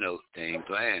that car note. They ain't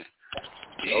playing.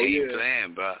 They ain't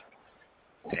playing, bro.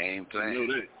 They ain't playing. You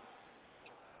know that.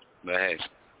 But hey,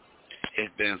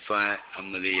 it's been fun.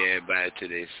 I'm going to leave everybody to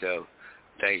themselves.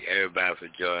 Thank everybody for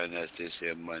joining us this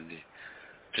here Monday.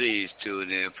 Please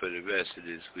tune in for the rest of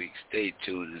this week. Stay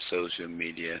tuned to social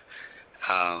media.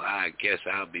 I guess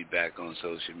I'll be back on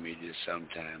social media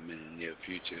sometime in the near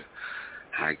future.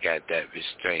 I got that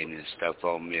restraining stuff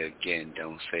on me again.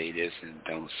 Don't say this and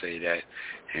don't say that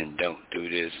and don't do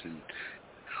this. And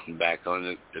I'm back on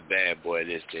the bad boy,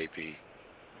 this JP.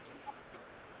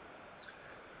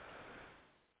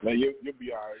 Man, you'll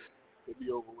be all right. It'll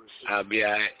be over with. I'll be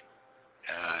all right.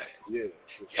 Yeah.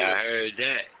 Sure. I heard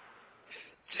that.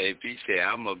 JP said,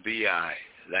 I'm going to be all right,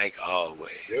 like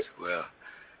always. Yep. Well,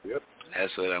 yep.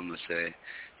 That's what I'm going to say.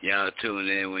 Y'all tune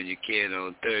in when you can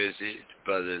on Thursday,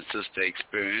 Brother and Sister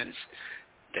Experience.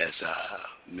 That's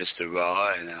Mr.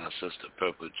 Raw and our sister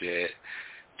Purple Jet.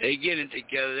 They getting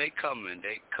together. They coming.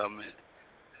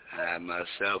 I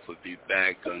myself will be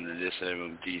back on the Listening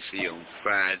Room DC on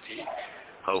Friday.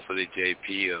 Hopefully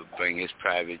JP will bring his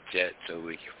private jet so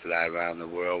we can fly around the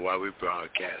world while we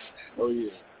broadcast. Oh,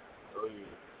 yeah.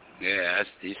 Yeah,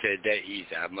 he said that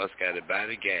easy. I must got to buy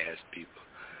the gas, people.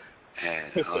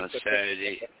 And on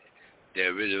Saturday, the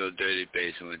original Dirty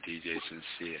Basement with DJ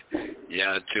Sincere.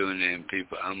 Y'all tune in,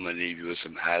 people. I'm going to leave you with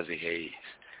some Isaac Hayes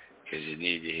because you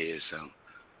need to hear some.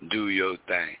 Do your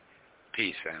thing.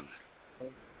 Peace, family.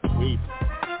 Peace.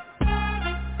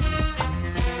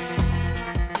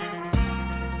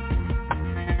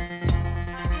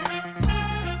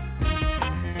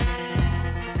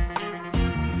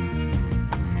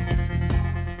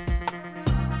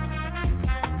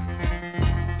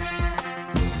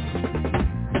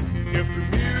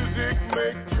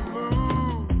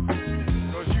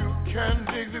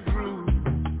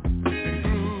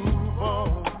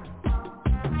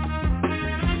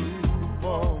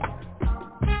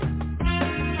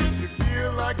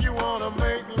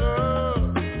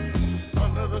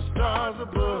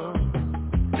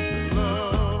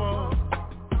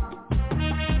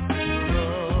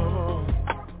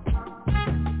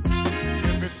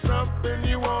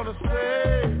 to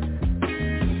stay,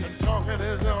 and talking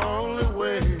is the only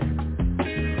way.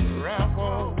 Rap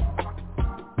on,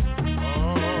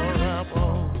 oh, rap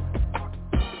on.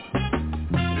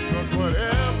 'Cause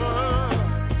whatever,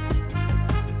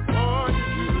 oh, you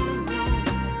do,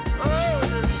 oh,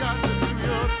 you got to do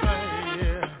your thing,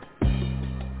 yeah.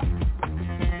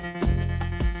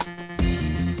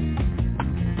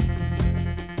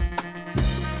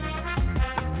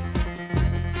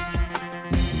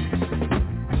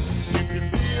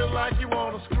 Like you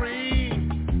wanna scream,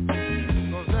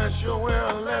 'cause that's your way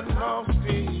of letting off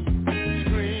steam.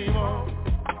 Scream on,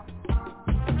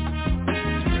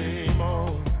 scream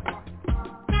on.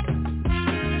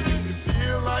 If you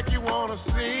feel like you wanna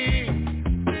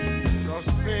sing, 'cause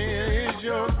singing is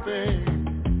your thing.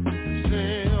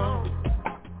 Sing on,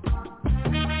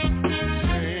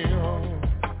 sing on.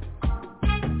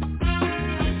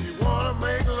 If you wanna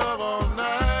make love all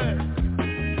night,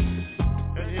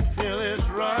 and you feel it's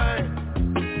right,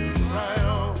 right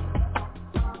on,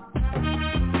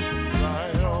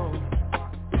 right on.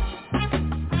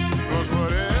 'Cause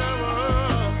whatever,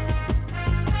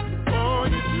 oh,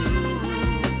 you do,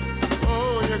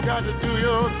 oh, you got to do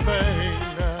your thing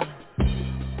now.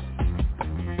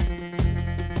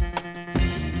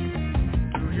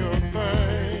 Do your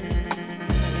thing.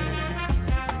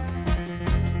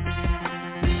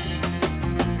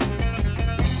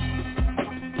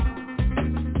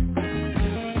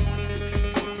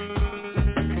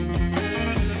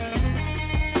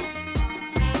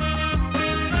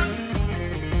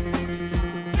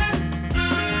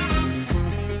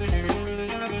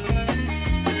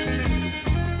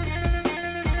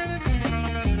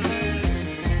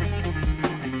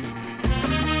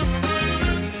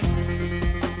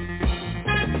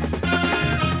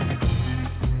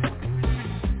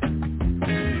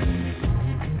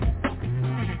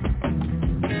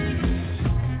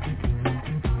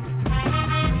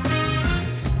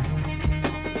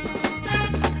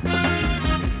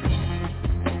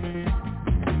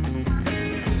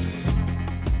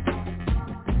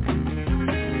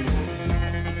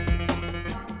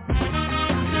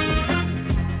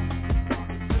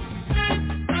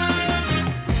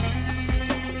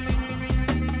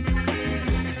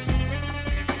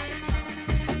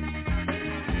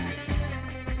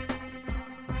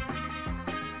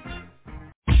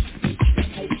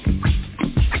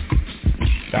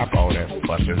 Stop all that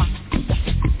fussing.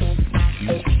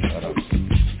 Shut up.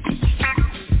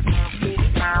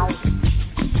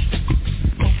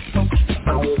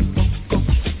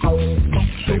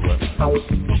 Say what?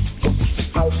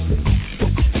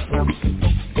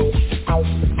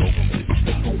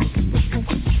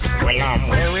 Well, I'm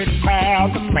worried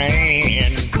about the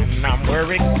man, and I'm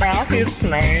worried about his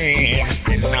plan,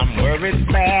 and I'm worried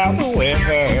about the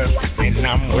weather, and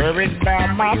I'm worried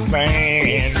about my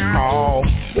fans. Oh,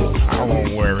 I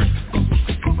won't worry.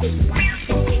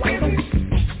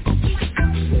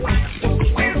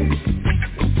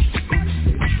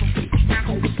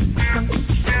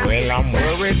 Well, I'm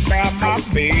worried about my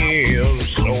bills,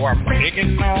 so I'm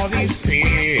taking all these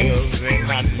pills,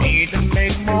 and I need to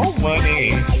make more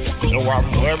money, so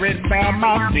I'm worried about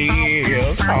my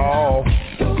bills. Oh,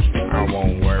 I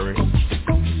won't worry.